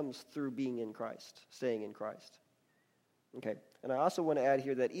supply comes through being in Christ, staying in Christ. Okay, and I also want to add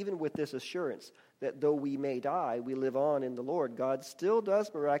here that even with this assurance that though we may die, we live on in the Lord, God still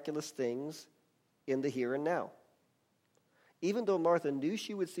does miraculous things in the here and now. Even though Martha knew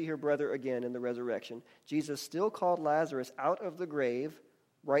she would see her brother again in the resurrection, Jesus still called Lazarus out of the grave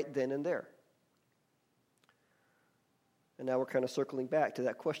right then and there. And now we're kind of circling back to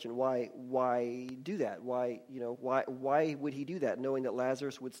that question: why do that? Why would he do that, knowing that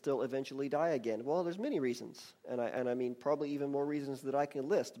Lazarus would still eventually die again? Well, there's many reasons, and I mean probably even more reasons that I can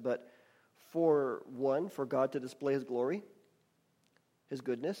list. But for one, for God to display his glory, his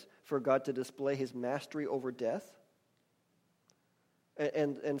goodness, for God to display his mastery over death.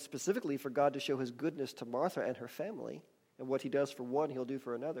 And specifically for God to show his goodness to Martha and her family, and what he does for one, he'll do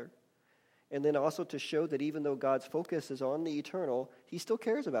for another. And then also to show that even though God's focus is on the eternal, he still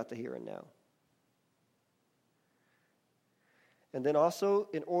cares about the here and now. And then also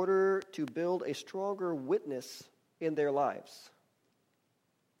in order to build a stronger witness in their lives.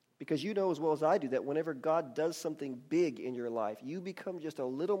 Because you know as well as I do that whenever God does something big in your life, you become just a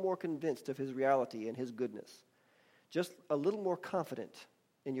little more convinced of his reality and his goodness. Just a little more confident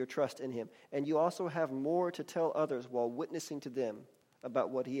in your trust in him. And you also have more to tell others while witnessing to them about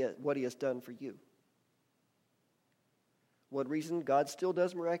what he has done for you. One reason God still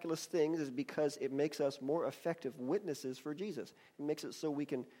does miraculous things is because it makes us more effective witnesses for Jesus. It makes it so we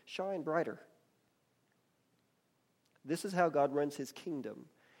can shine brighter. This is how God runs his kingdom.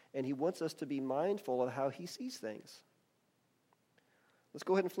 And he wants us to be mindful of how he sees things. Let's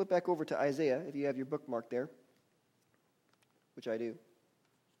go ahead and flip back over to Isaiah, if you have your bookmark there. Which I do.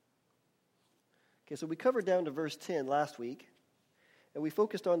 Okay, so we covered down to verse 10 last week, and we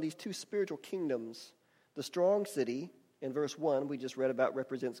focused on these two spiritual kingdoms. The strong city, in verse 1, we just read about,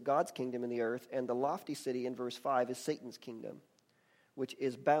 represents God's kingdom in the earth, and the lofty city in verse 5 is Satan's kingdom, which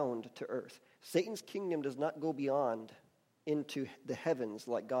is bound to earth. Satan's kingdom does not go beyond into the heavens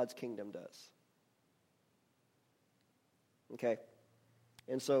like God's kingdom does. Okay,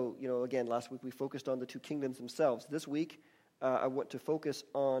 and so, again, last week we focused on the two kingdoms themselves. This week, I want to focus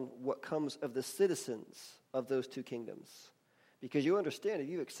on what comes of the citizens of those two kingdoms. Because you understand, if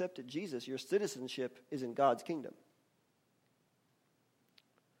you accepted Jesus, your citizenship is in God's kingdom.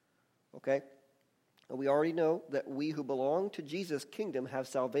 Okay? And we already know that we who belong to Jesus' kingdom have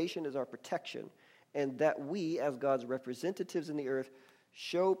salvation as our protection, and that we, as God's representatives in the earth,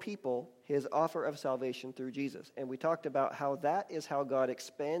 show people his offer of salvation through Jesus. And we talked about how that is how God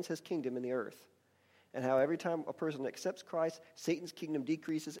expands his kingdom in the earth. And how every time a person accepts Christ, Satan's kingdom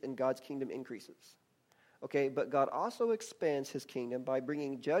decreases and God's kingdom increases. Okay, but God also expands his kingdom by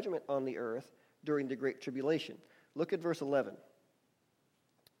bringing judgment on the earth during the Great Tribulation. Look at verse 11.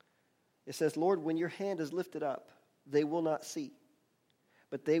 It says, Lord, when your hand is lifted up, they will not see.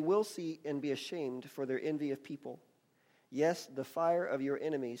 But they will see and be ashamed for their envy of people. Yes, the fire of your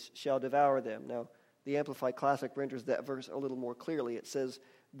enemies shall devour them. Now, the Amplified Classic renders that verse a little more clearly. It says,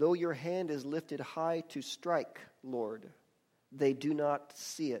 though your hand is lifted high to strike, Lord, they do not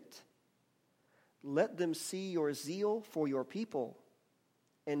see it. Let them see your zeal for your people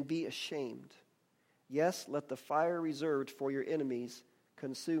and be ashamed. Yes, let the fire reserved for your enemies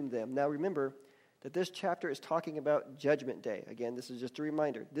consume them. Now remember that this chapter is talking about Judgment Day. Again, this is just a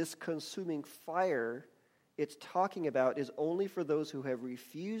reminder. This consuming fire it's talking about is only for those who have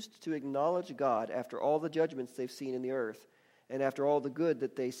refused to acknowledge God after all the judgments they've seen in the earth and after all the good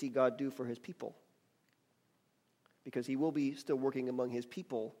that they see God do for his people. Because he will be still working among his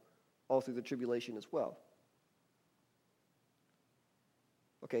people all through the tribulation as well.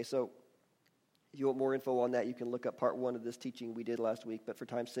 Okay, so if you want more info on that, you can look up part 1 of this teaching we did last week. But for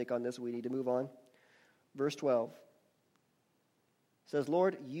time's sake on this, we need to move on. Verse 12 says,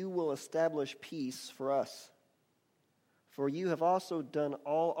 Lord, you will establish peace for us, for you have also done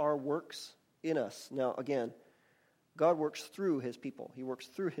all our works in us. Now, again, God works through his people. He works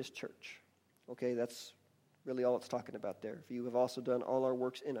through his church. Okay, that's really all it's talking about there. For you have also done all our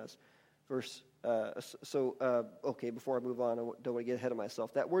works in us. Okay, before I move on, I don't want to get ahead of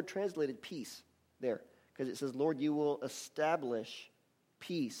myself. That word translated peace there, because it says, Lord, you will establish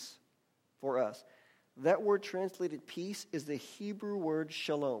peace for us. That word translated peace is the Hebrew word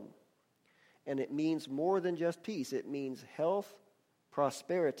shalom. And it means more than just peace. It means health,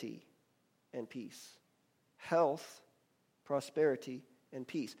 prosperity, and peace. Health, prosperity, and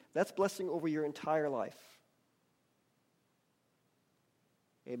peace. That's blessing over your entire life.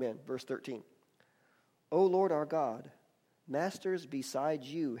 Amen. Verse 13. O Lord our God, masters besides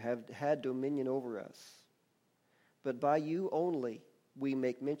you have had dominion over us, but by you only we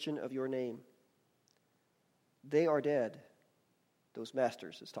make mention of your name. They are dead. Those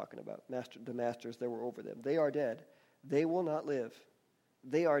masters is talking about. The masters that were over them. They are dead. They will not live.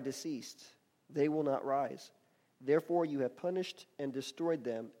 They are deceased. They will not rise. Therefore you have punished and destroyed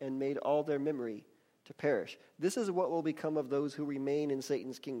them and made all their memory to perish. This is what will become of those who remain in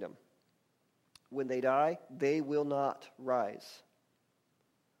Satan's kingdom. When they die, they will not rise.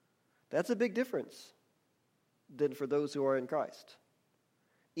 That's a big difference than for those who are in Christ.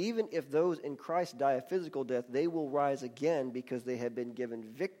 Even if those in Christ die a physical death, they will rise again because they have been given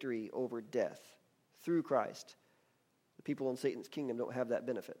victory over death through Christ. The people in Satan's kingdom don't have that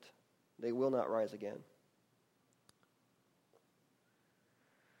benefit. They will not rise again.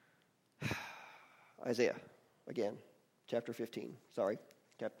 Isaiah, again, chapter 15. Sorry,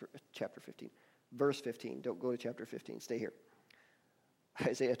 chapter 15. Verse 15. Don't go to chapter 15. Stay here.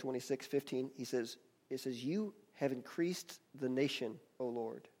 Isaiah 26:15. It says, you have increased the nation, O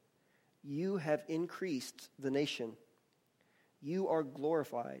Lord. You have increased the nation. You are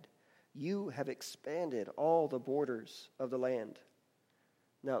glorified. You have expanded all the borders of the land.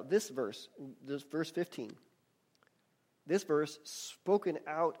 Now this verse 15, this verse spoken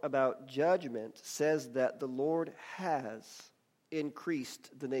out about judgment says that the Lord has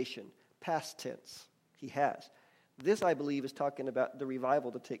increased the nation. Past tense. He has. This, I believe, is talking about the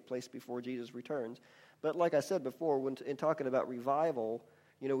revival to take place before Jesus returns. But like I said before, when in talking about revival,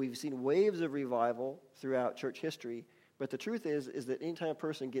 we've seen waves of revival throughout church history. But the truth is that anytime a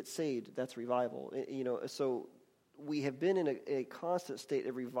person gets saved, that's revival. So we have been in a constant state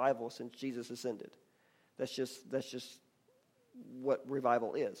of revival since Jesus ascended. That's just what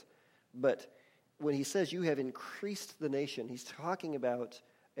revival is. But when he says you have increased the nation, he's talking about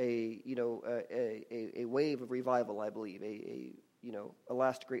a wave of revival, I believe, a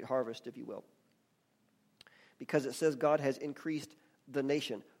last great harvest, if you will. Because it says God has increased the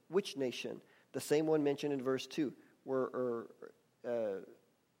nation. Which nation? The same one mentioned in verse 2. Verse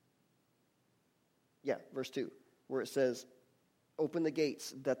 2, where it says, open the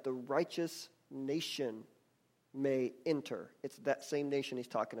gates that the righteous nation may enter. It's that same nation he's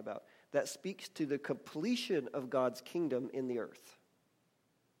talking about. That speaks to the completion of God's kingdom in the earth.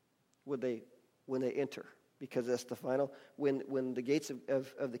 When they enter. Because that's the final, when the gates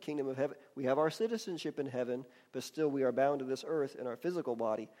of the kingdom of heaven, we have our citizenship in heaven, but still we are bound to this earth in our physical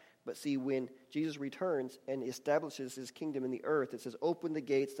body. But see, when Jesus returns and establishes his kingdom in the earth, it says, open the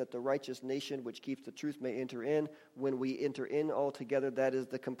gates that the righteous nation which keeps the truth may enter in. When we enter in all together, that is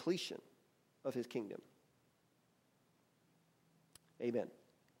the completion of his kingdom. Amen.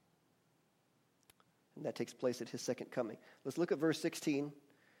 And that takes place at his second coming. Let's look at verse 16.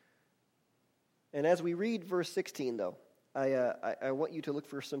 And as we read verse 16, though, I want you to look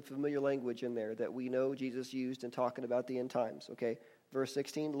for some familiar language in there that we know Jesus used in talking about the end times, okay? Verse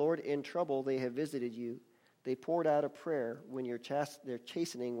 16, Lord, in trouble they have visited you. They poured out a prayer when their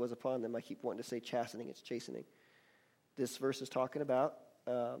chastening was upon them. I keep wanting to say chastening, it's chastening. This verse is talking about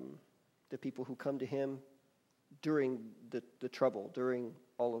the people who come to him during the trouble, during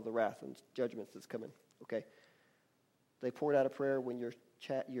all of the wrath and judgments that's coming, okay? They poured out a prayer when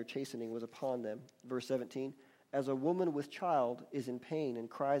your chastening was upon them. Verse 17, as a woman with child is in pain and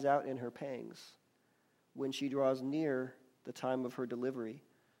cries out in her pangs, when she draws near the time of her delivery,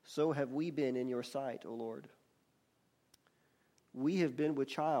 so have we been in your sight, O Lord. We have been with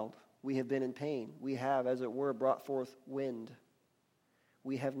child. We have been in pain. We have, as it were, brought forth wind.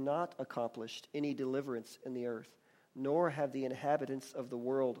 We have not accomplished any deliverance in the earth, nor have the inhabitants of the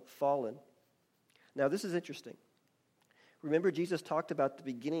world fallen. Now, this is interesting. Remember, Jesus talked about the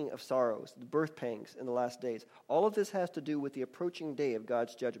beginning of sorrows, the birth pangs in the last days. All of this has to do with the approaching day of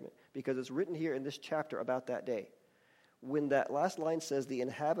God's judgment, because it's written here in this chapter about that day. When that last line says the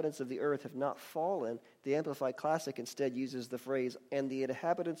inhabitants of the earth have not fallen, the Amplified Classic instead uses the phrase, and the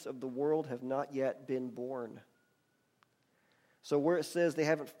inhabitants of the world have not yet been born. So where it says they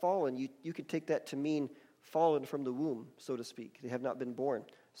haven't fallen, you could take that to mean fallen from the womb, so to speak. They have not been born.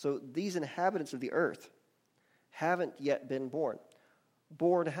 So these inhabitants of the earth haven't yet been born.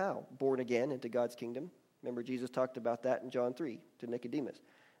 Born how? Born again into God's kingdom. Remember, Jesus talked about that in John 3 to Nicodemus.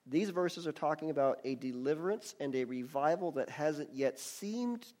 These verses are talking about a deliverance and a revival that hasn't yet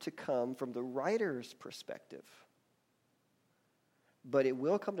seemed to come from the writer's perspective. But it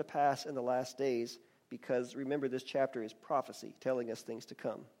will come to pass in the last days, because remember, this chapter is prophecy, telling us things to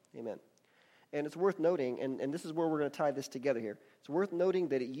come. Amen. And it's worth noting, and this is where we're going to tie this together here. It's worth noting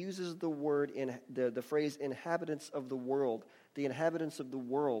that it uses the word, in the phrase, inhabitants of the world. The inhabitants of the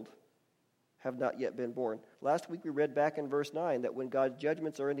world have not yet been born. Last week we read back in verse 9 that when God's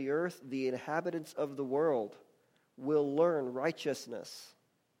judgments are in the earth, the inhabitants of the world will learn righteousness.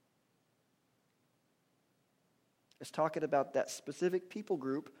 It's talking about that specific people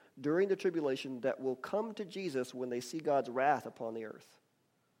group during the tribulation that will come to Jesus when they see God's wrath upon the earth.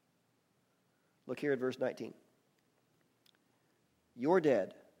 Look here at verse 19. Your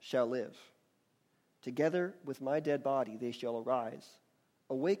dead shall live. Together with my dead body they shall arise.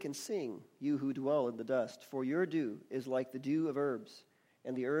 Awake and sing, you who dwell in the dust, for your dew is like the dew of herbs,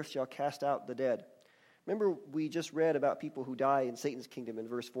 and the earth shall cast out the dead. Remember, we just read about people who die in Satan's kingdom in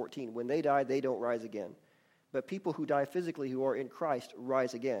verse 14. When they die, they don't rise again. But people who die physically who are in Christ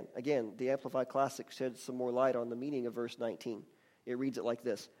rise again. Again, the Amplified Classic sheds some more light on the meaning of verse 19. It reads it like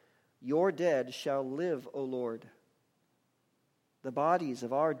this. Your dead shall live, O Lord. The bodies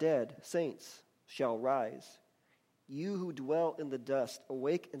of our dead saints shall rise. You who dwell in the dust,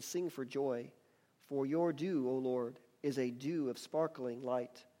 awake and sing for joy. For your dew, O Lord, is a dew of sparkling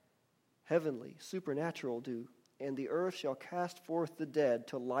light, heavenly, supernatural dew. And the earth shall cast forth the dead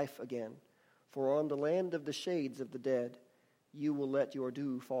to life again. For on the land of the shades of the dead, you will let your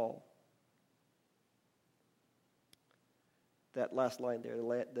dew fall. That last line there,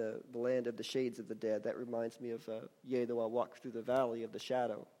 the land of the shades of the dead, that reminds me of, yea, though I walk through the valley of the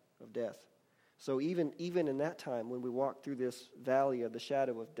shadow of death. So even in that time, when we walk through this valley of the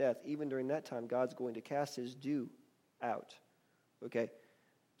shadow of death, even during that time, God's going to cast his dew out. Okay?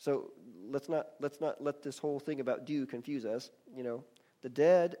 So let's not let this whole thing about dew confuse us. You know, the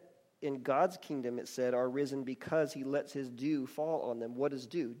dead in God's kingdom, it said, are risen because he lets his dew fall on them. What is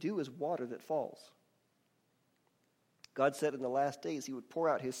dew? Dew is water that falls. God said in the last days he would pour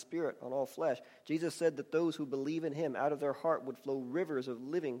out his Spirit on all flesh. Jesus said that those who believe in him, out of their heart would flow rivers of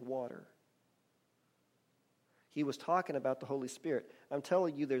living water. He was talking about the Holy Spirit. I'm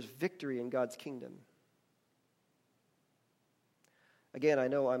telling you, there's victory in God's kingdom. Again, I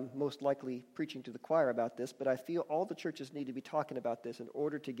know I'm most likely preaching to the choir about this, but I feel all the churches need to be talking about this in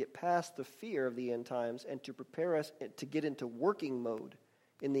order to get past the fear of the end times and to prepare us to get into working mode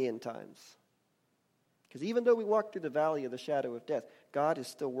in the end times. Because even though we walk through the valley of the shadow of death, God is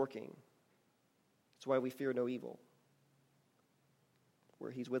still working. That's why we fear no evil,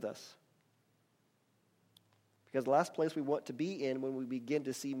 where he's with us. Because the last place we want to be in when we begin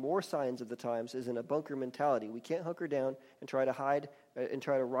to see more signs of the times is in a bunker mentality. We can't hunker down and try to hide and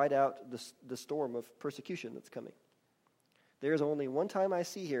try to ride out the storm of persecution that's coming. There's only one time I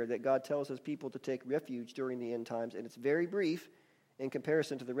see here that God tells his people to take refuge during the end times, and it's very brief in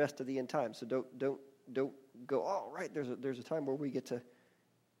comparison to the rest of the end times. So don't go, oh, right, there's a time where we get to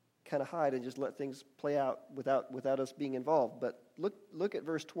kind of hide and just let things play out without us being involved. But look at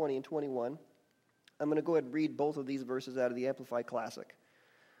verse 20 and 21. I'm going to go ahead and read both of these verses out of the Amplified Classic.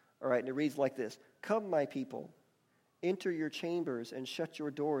 All right, and it reads like this. Come, my people, enter your chambers and shut your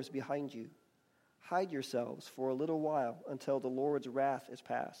doors behind you. Hide yourselves for a little while until the Lord's wrath is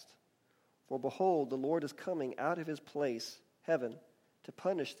past. For behold, the Lord is coming out of his place, heaven, to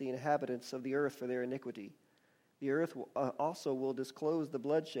punish the inhabitants of the earth for their iniquity. The earth also will disclose the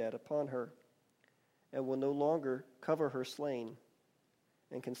bloodshed upon her, and will no longer cover her slain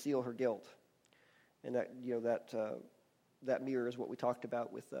and conceal her guilt. And that mirrors what we talked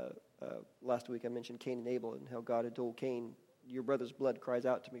about with last week. I mentioned Cain and Abel and how God had told Cain, "Your brother's blood cries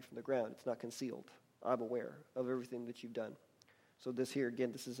out to me from the ground. It's not concealed. I'm aware of everything that you've done." So this here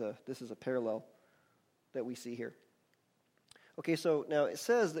again, this is a parallel that we see here. Okay, so now it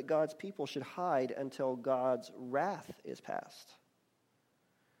says that God's people should hide until God's wrath is past.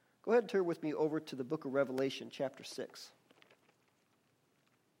 Go ahead and turn with me over to the book of Revelation, chapter 6.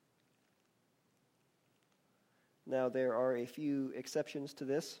 Now, there are a few exceptions to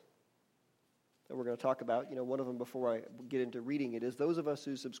this that we're going to talk about. One of them, before I get into reading it, is those of us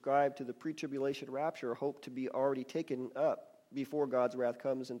who subscribe to the pre-tribulation rapture hope to be already taken up before God's wrath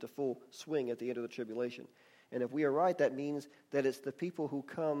comes into full swing at the end of the tribulation. And if we are right, that means that it's the people who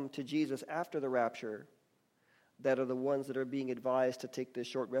come to Jesus after the rapture that are the ones that are being advised to take this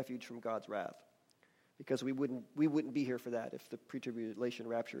short refuge from God's wrath. Because we wouldn't be here for that if the pre-tribulation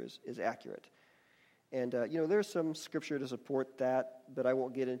rapture is accurate. And, there's some scripture to support that, but I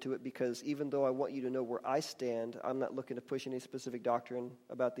won't get into it because even though I want you to know where I stand, I'm not looking to push any specific doctrine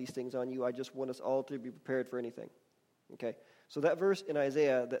about these things on you. I just want us all to be prepared for anything. Okay? So that verse in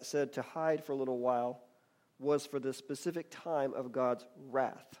Isaiah that said to hide for a little while was for the specific time of God's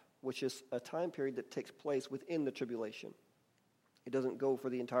wrath, which is a time period that takes place within the tribulation. It doesn't go for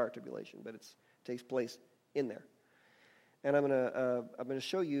the entire tribulation, but it takes place in there. And I'm going to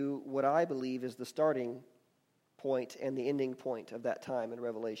show you what I believe is the starting point and the ending point of that time in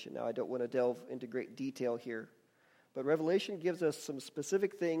Revelation. Now, I don't want to delve into great detail here, but Revelation gives us some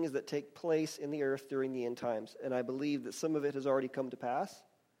specific things that take place in the earth during the end times, and I believe that some of it has already come to pass,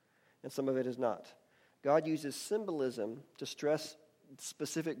 and some of it has not. God uses symbolism to stress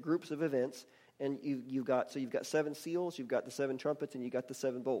specific groups of events, and you've got 7 seals, you've got the 7 trumpets, and you've got the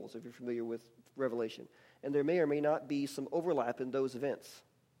 7 bowls, if you're familiar with Revelation. And there may or may not be some overlap in those events,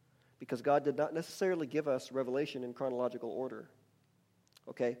 because God did not necessarily give us Revelation in chronological order.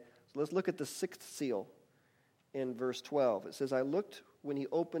 Okay, so let's look at the 6th seal in verse 12. It says, I looked when he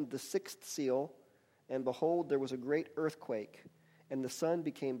opened the 6th seal, and behold, there was a great earthquake, and the sun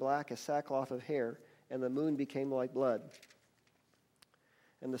became black as sackcloth of hair, and the moon became like blood.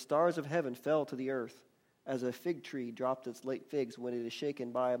 And the stars of heaven fell to the earth, as a fig tree dropped its late figs when it is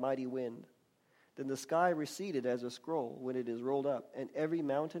shaken by a mighty wind. Then the sky receded as a scroll when it is rolled up, and every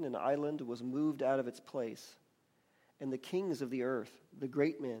mountain and island was moved out of its place. And the kings of the earth, the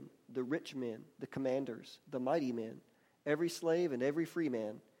great men, the rich men, the commanders, the mighty men, every slave and every free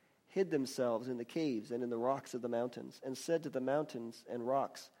man, hid themselves in the caves and in the rocks of the mountains, and said to the mountains and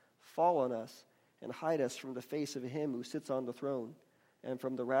rocks, Fall on us, and hide us from the face of him who sits on the throne, and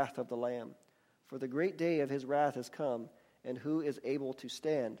from the wrath of the Lamb. For the great day of his wrath has come, and who is able to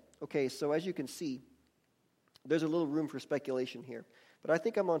stand? Okay, so as you can see, there's a little room for speculation here. But I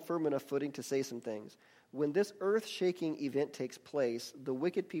think I'm on firm enough footing to say some things. When this earth-shaking event takes place, the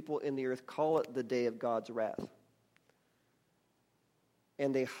wicked people in the earth call it the day of God's wrath.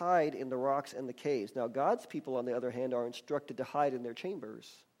 And they hide in the rocks and the caves. Now, God's people, on the other hand, are instructed to hide in their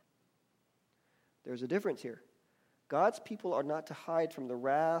chambers. There's a difference here. God's people are not to hide from the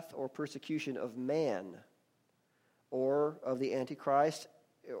wrath or persecution of man or of the Antichrist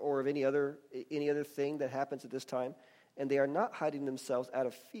or of any other thing that happens at this time, and they are not hiding themselves out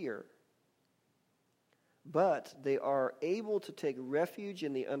of fear. But they are able to take refuge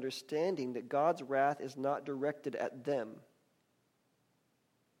in the understanding that God's wrath is not directed at them.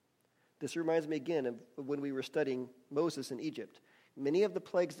 This reminds me again of when we were studying Moses in Egypt. Many of the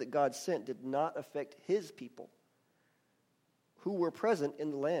plagues that God sent did not affect his people who were present in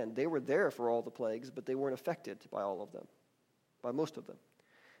the land. They were there for all the plagues, but they weren't affected by all of them, by most of them.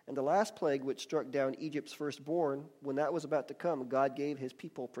 And the last plague, which struck down Egypt's firstborn, when that was about to come, God gave his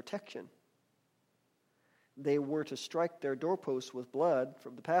people protection. They were to strike their doorposts with blood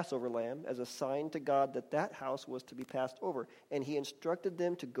from the Passover lamb as a sign to God that that house was to be passed over. And he instructed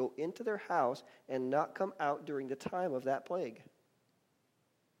them to go into their house and not come out during the time of that plague.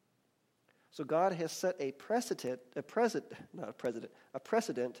 So God has set a precedent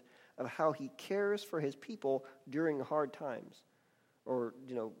of how he cares for his people during hard times, or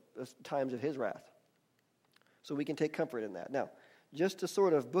times of his wrath. So we can take comfort in that. Now, just to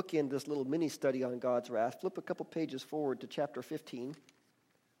sort of bookend this little mini study on God's wrath, flip a couple pages forward to chapter 15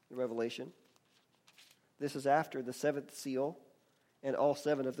 in Revelation. This is after the 7th seal and all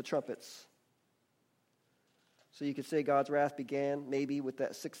 7 of the trumpets. So you could say God's wrath began maybe with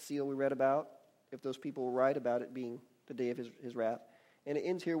that 6th seal we read about, if those people were right about it being the day of his wrath. And it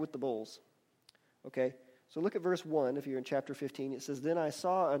ends here with the bowls. Okay, so look at verse 1 if you're in chapter 15. It says, Then I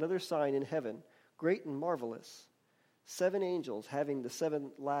saw another sign in heaven, great and marvelous, 7 angels having the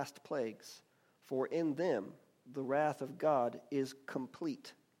 7 last plagues, for in them the wrath of God is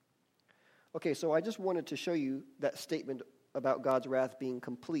complete. Okay, so I just wanted to show you that statement about God's wrath being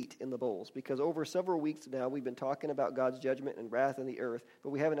complete in the bowls, because over several weeks now we've been talking about God's judgment and wrath in the earth,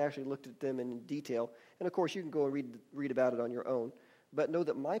 but we haven't actually looked at them in detail. And of course you can go and read about it on your own, but know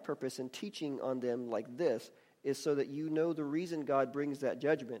that my purpose in teaching on them like this is so that you know the reason God brings that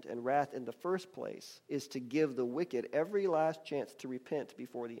judgment and wrath in the first place is to give the wicked every last chance to repent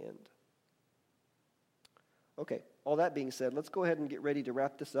before the end. Okay, all that being said, let's go ahead and get ready to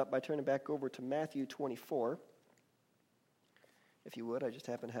wrap this up by turning back over to Matthew 24. If you would, I just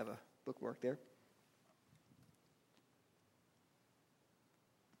happen to have a bookmark there.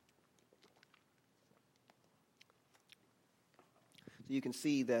 So you can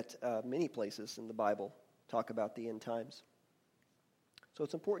see that many places in the Bible talk about the end times. So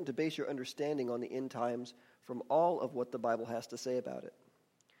it's important to base your understanding on the end times from all of what the Bible has to say about it,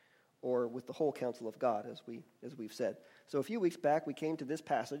 or with the whole counsel of God, as we've said. So a few weeks back, we came to this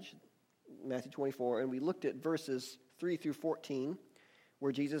passage, Matthew 24, and we looked at verses 3 through 14,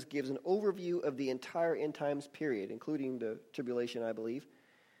 where Jesus gives an overview of the entire end times period, including the tribulation, I believe.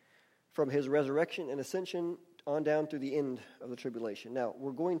 from his resurrection and ascension on down through the end of the tribulation. Now,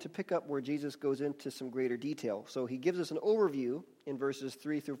 we're going to pick up where Jesus goes into some greater detail. So he gives us an overview in verses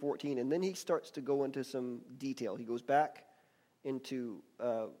 3 through 14, and then he starts to go into some detail. He goes back into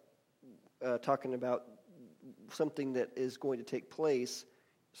talking about something that is going to take place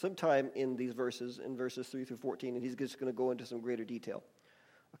sometime in these verses, in verses 3 through 14, and he's just going to go into some greater detail.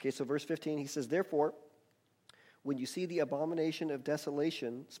 Okay, so verse 15, he says, "Therefore, when you see the abomination of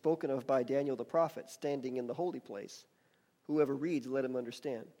desolation spoken of by Daniel the prophet standing in the holy place, whoever reads, let him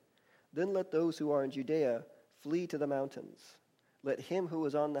understand. Then let those who are in Judea flee to the mountains. Let him who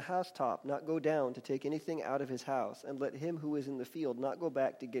is on the housetop not go down to take anything out of his house, and let him who is in the field not go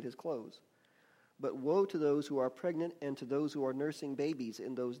back to get his clothes. But woe to those who are pregnant and to those who are nursing babies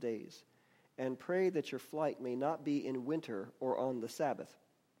in those days. And pray that your flight may not be in winter or on the Sabbath."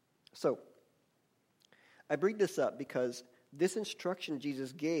 So, I bring this up because this instruction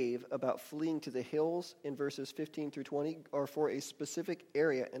Jesus gave about fleeing to the hills in verses 15 through 20 are for a specific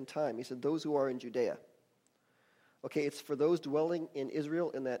area and time. He said, those who are in Judea. Okay, it's for those dwelling in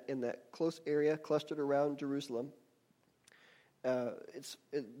Israel in that close area clustered around Jerusalem. It's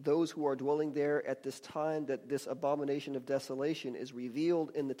those who are dwelling there at this time that this abomination of desolation is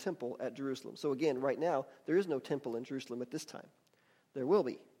revealed in the temple at Jerusalem. So again, right now, there is no temple in Jerusalem at this time. There will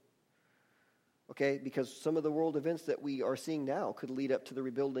be. Okay, because some of the world events that we are seeing now could lead up to the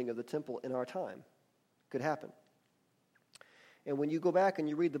rebuilding of the temple in our time. Could happen. And when you go back and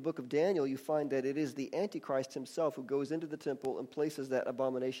you read the book of Daniel, you find that it is the Antichrist himself who goes into the temple and places that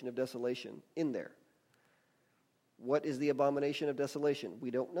abomination of desolation in there. What is the abomination of desolation?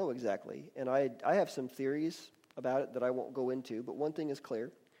 We don't know exactly. And I have some theories about it that I won't go into, but one thing is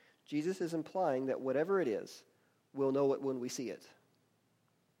clear. Jesus is implying that whatever it is, we'll know it when we see it.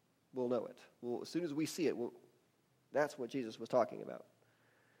 We'll know it. As soon as we see it, that's what Jesus was talking about.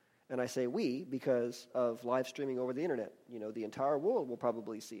 And I say we because of live streaming over the internet. The entire world will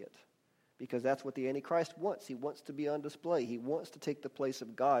probably see it because that's what the Antichrist wants. He wants to be on display. He wants to take the place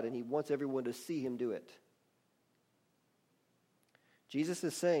of God, and he wants everyone to see him do it. Jesus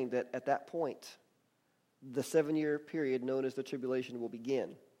is saying that at that point, the 7-year period known as the tribulation will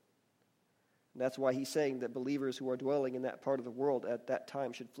begin. And that's why he's saying that believers who are dwelling in that part of the world at that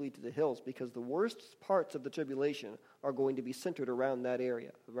time should flee to the hills, because the worst parts of the tribulation are going to be centered around that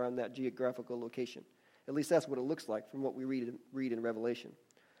area, around that geographical location. At least that's what it looks like from what we read in Revelation.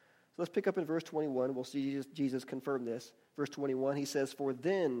 So let's pick up in verse 21. We'll see Jesus confirm this. Verse 21, he says, "For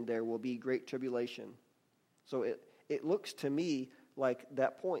then there will be great tribulation." So it looks to me like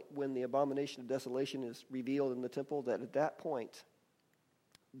that point when the abomination of desolation is revealed in the temple, that at that point,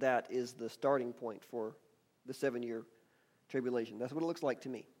 that is the starting point for the 7-year tribulation. That's what it looks like to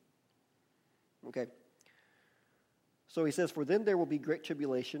me. Okay. So he says, "For then there will be great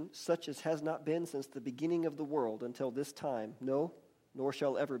tribulation, such as has not been since the beginning of the world until this time, no, nor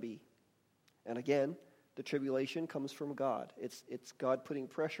shall ever be." And again, the tribulation comes from God. It's God putting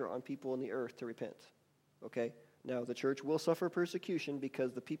pressure on people in the earth to repent. Okay? Now, the church will suffer persecution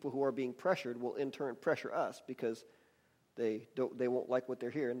because the people who are being pressured will in turn pressure us because they won't like what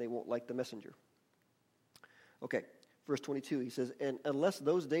they're hearing. They won't like the messenger. Okay, verse 22, he says, "And unless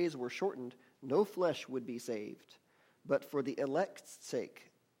those days were shortened, no flesh would be saved. But for the elect's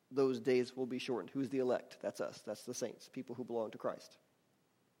sake, those days will be shortened." Who's the elect? That's us. That's the saints, people who belong to Christ.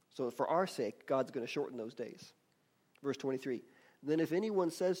 So for our sake, God's going to shorten those days. Verse 23, "Then if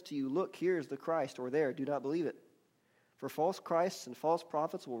anyone says to you, 'Look, here is the Christ,' or 'there,' do not believe it. For false Christs and false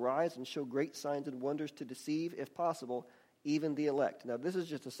prophets will rise and show great signs and wonders to deceive, if possible, even the elect." Now, this is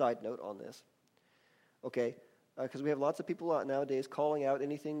just a side note on this. Okay, because we have lots of people out nowadays calling out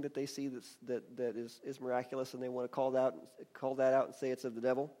anything that they see that is miraculous, and they want to call that out and say it's of the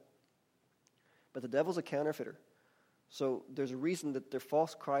devil. But the devil's a counterfeiter. So there's a reason that the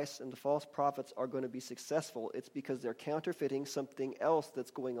false Christs and the false prophets are going to be successful. It's because they're counterfeiting something else that's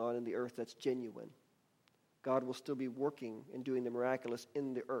going on in the earth that's genuine. God will still be working and doing the miraculous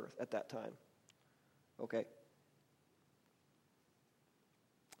in the earth at that time. Okay?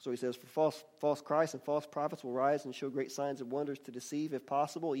 So he says, "For false Christs and false prophets will rise and show great signs and wonders to deceive, if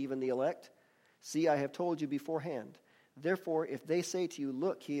possible, even the elect. See, I have told you beforehand. Therefore, if they say to you,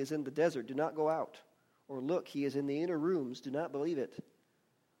 'Look, he is in the desert,' do not go out. Or 'Look, he is in the inner rooms,' do not believe it.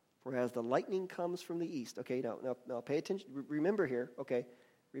 For as the lightning comes from the east." Okay, now pay attention. Remember here, okay,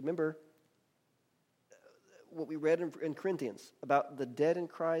 remember what we read in Corinthians about the dead in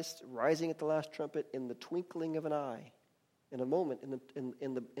Christ rising at the last trumpet in the twinkling of an eye. In a moment,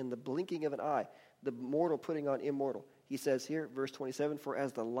 in the blinking of an eye, the mortal putting on immortal. He says here, verse 27, "For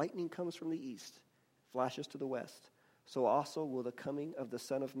as the lightning comes from the east, flashes to the west, so also will the coming of the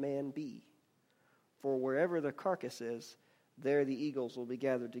Son of Man be. For wherever the carcass is, there the eagles will be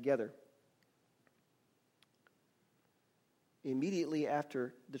gathered together. Immediately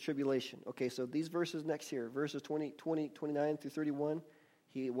after the tribulation. Okay, so these verses next here, verses 20, 29 through 31,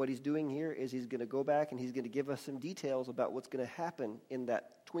 what he's doing here is he's going to go back and he's going to give us some details about what's going to happen in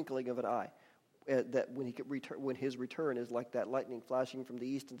that twinkling of an eye. That when his return is like that lightning flashing from the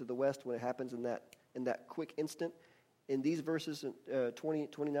east into the west, when it happens in that quick instant. In these verses 20,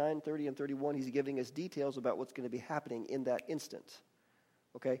 29, 30, and 31, he's giving us details about what's going to be happening in that instant.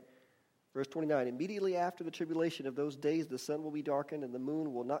 Okay? Verse 29, immediately after the tribulation of those days, the sun will be darkened, and the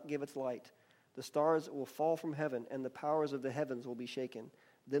moon will not give its light. The stars will fall from heaven, and the powers of the heavens will be shaken.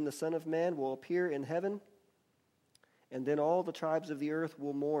 Then the Son of Man will appear in heaven, and then all the tribes of the earth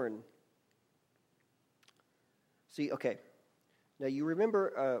will mourn. See, okay. Now you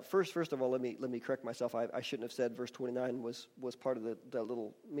remember, first of all, let me correct myself. I shouldn't have said verse 29 was part of the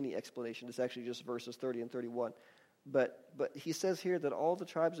little mini explanation. It's actually just verses 30 and 31. But he says here that all the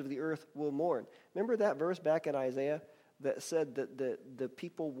tribes of the earth will mourn. Remember that verse back in Isaiah that said that the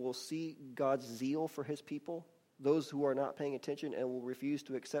people will see God's zeal for his people? Those who are not paying attention and will refuse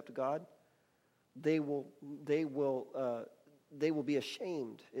to accept God? They will be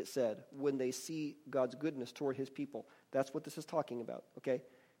ashamed, it said, when they see God's goodness toward his people. That's what this is talking about, okay?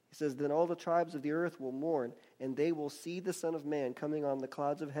 He says, then all the tribes of the earth will mourn, and they will see the Son of Man coming on the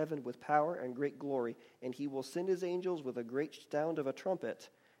clouds of heaven with power and great glory, and he will send his angels with a great sound of a trumpet,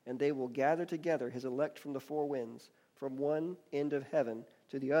 and they will gather together his elect from the four winds, from one end of heaven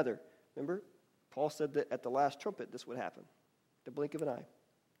to the other. Remember, Paul said that at the last trumpet this would happen, the blink of an eye.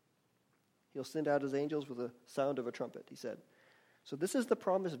 He'll send out his angels with a sound of a trumpet, he said. So this is the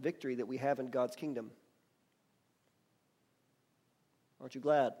promised victory that we have in God's kingdom. Aren't you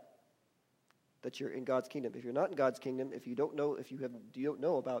glad that you're in God's kingdom? If you're not in God's kingdom, if you don't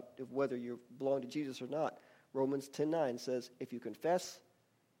know about whether you belong to Jesus or not, Romans 10:9 says, if you confess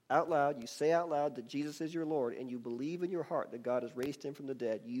out loud, you say out loud that Jesus is your Lord, and you believe in your heart that God has raised him from the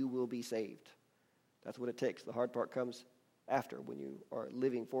dead, you will be saved. That's what it takes. The hard part comes after, when you are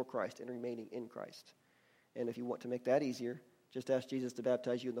living for Christ and remaining in Christ. And if you want to make that easier, just ask Jesus to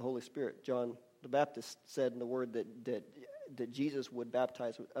baptize you in the Holy Spirit. John the Baptist said in the Word that Jesus would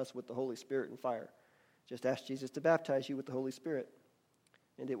baptize us with the Holy Spirit and fire. Just ask Jesus to baptize you with the Holy Spirit,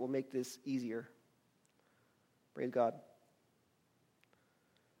 and it will make this easier. Praise God.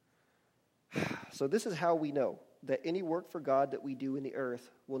 So this is how we know that any work for God that we do in the earth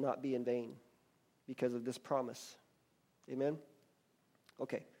will not be in vain, because of this promise. Amen?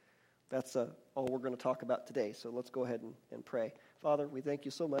 Okay. That's all we're going to talk about today. So let's go ahead and pray. Father, we thank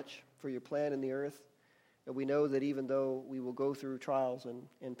you so much for your plan in the earth. And we know that even though we will go through trials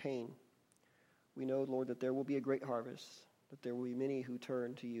and pain, we know, Lord, that there will be a great harvest, that there will be many who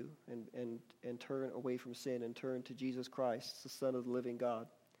turn to you and turn away from sin and turn to Jesus Christ, the Son of the living God,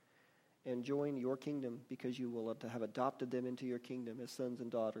 and join your kingdom, because you will have adopted them into your kingdom as sons and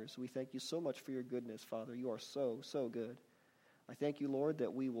daughters. We thank you so much for your goodness, Father. You are so, so good. I thank you, Lord,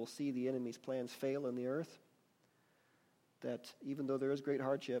 that we will see the enemy's plans fail in the earth, that even though there is great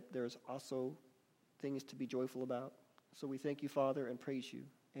hardship, there is also things to be joyful about. So we thank you, Father, and praise you.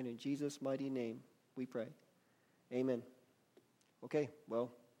 And in Jesus' mighty name we pray. Amen. Okay,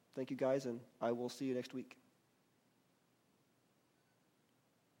 well, thank you guys, and I will see you next week.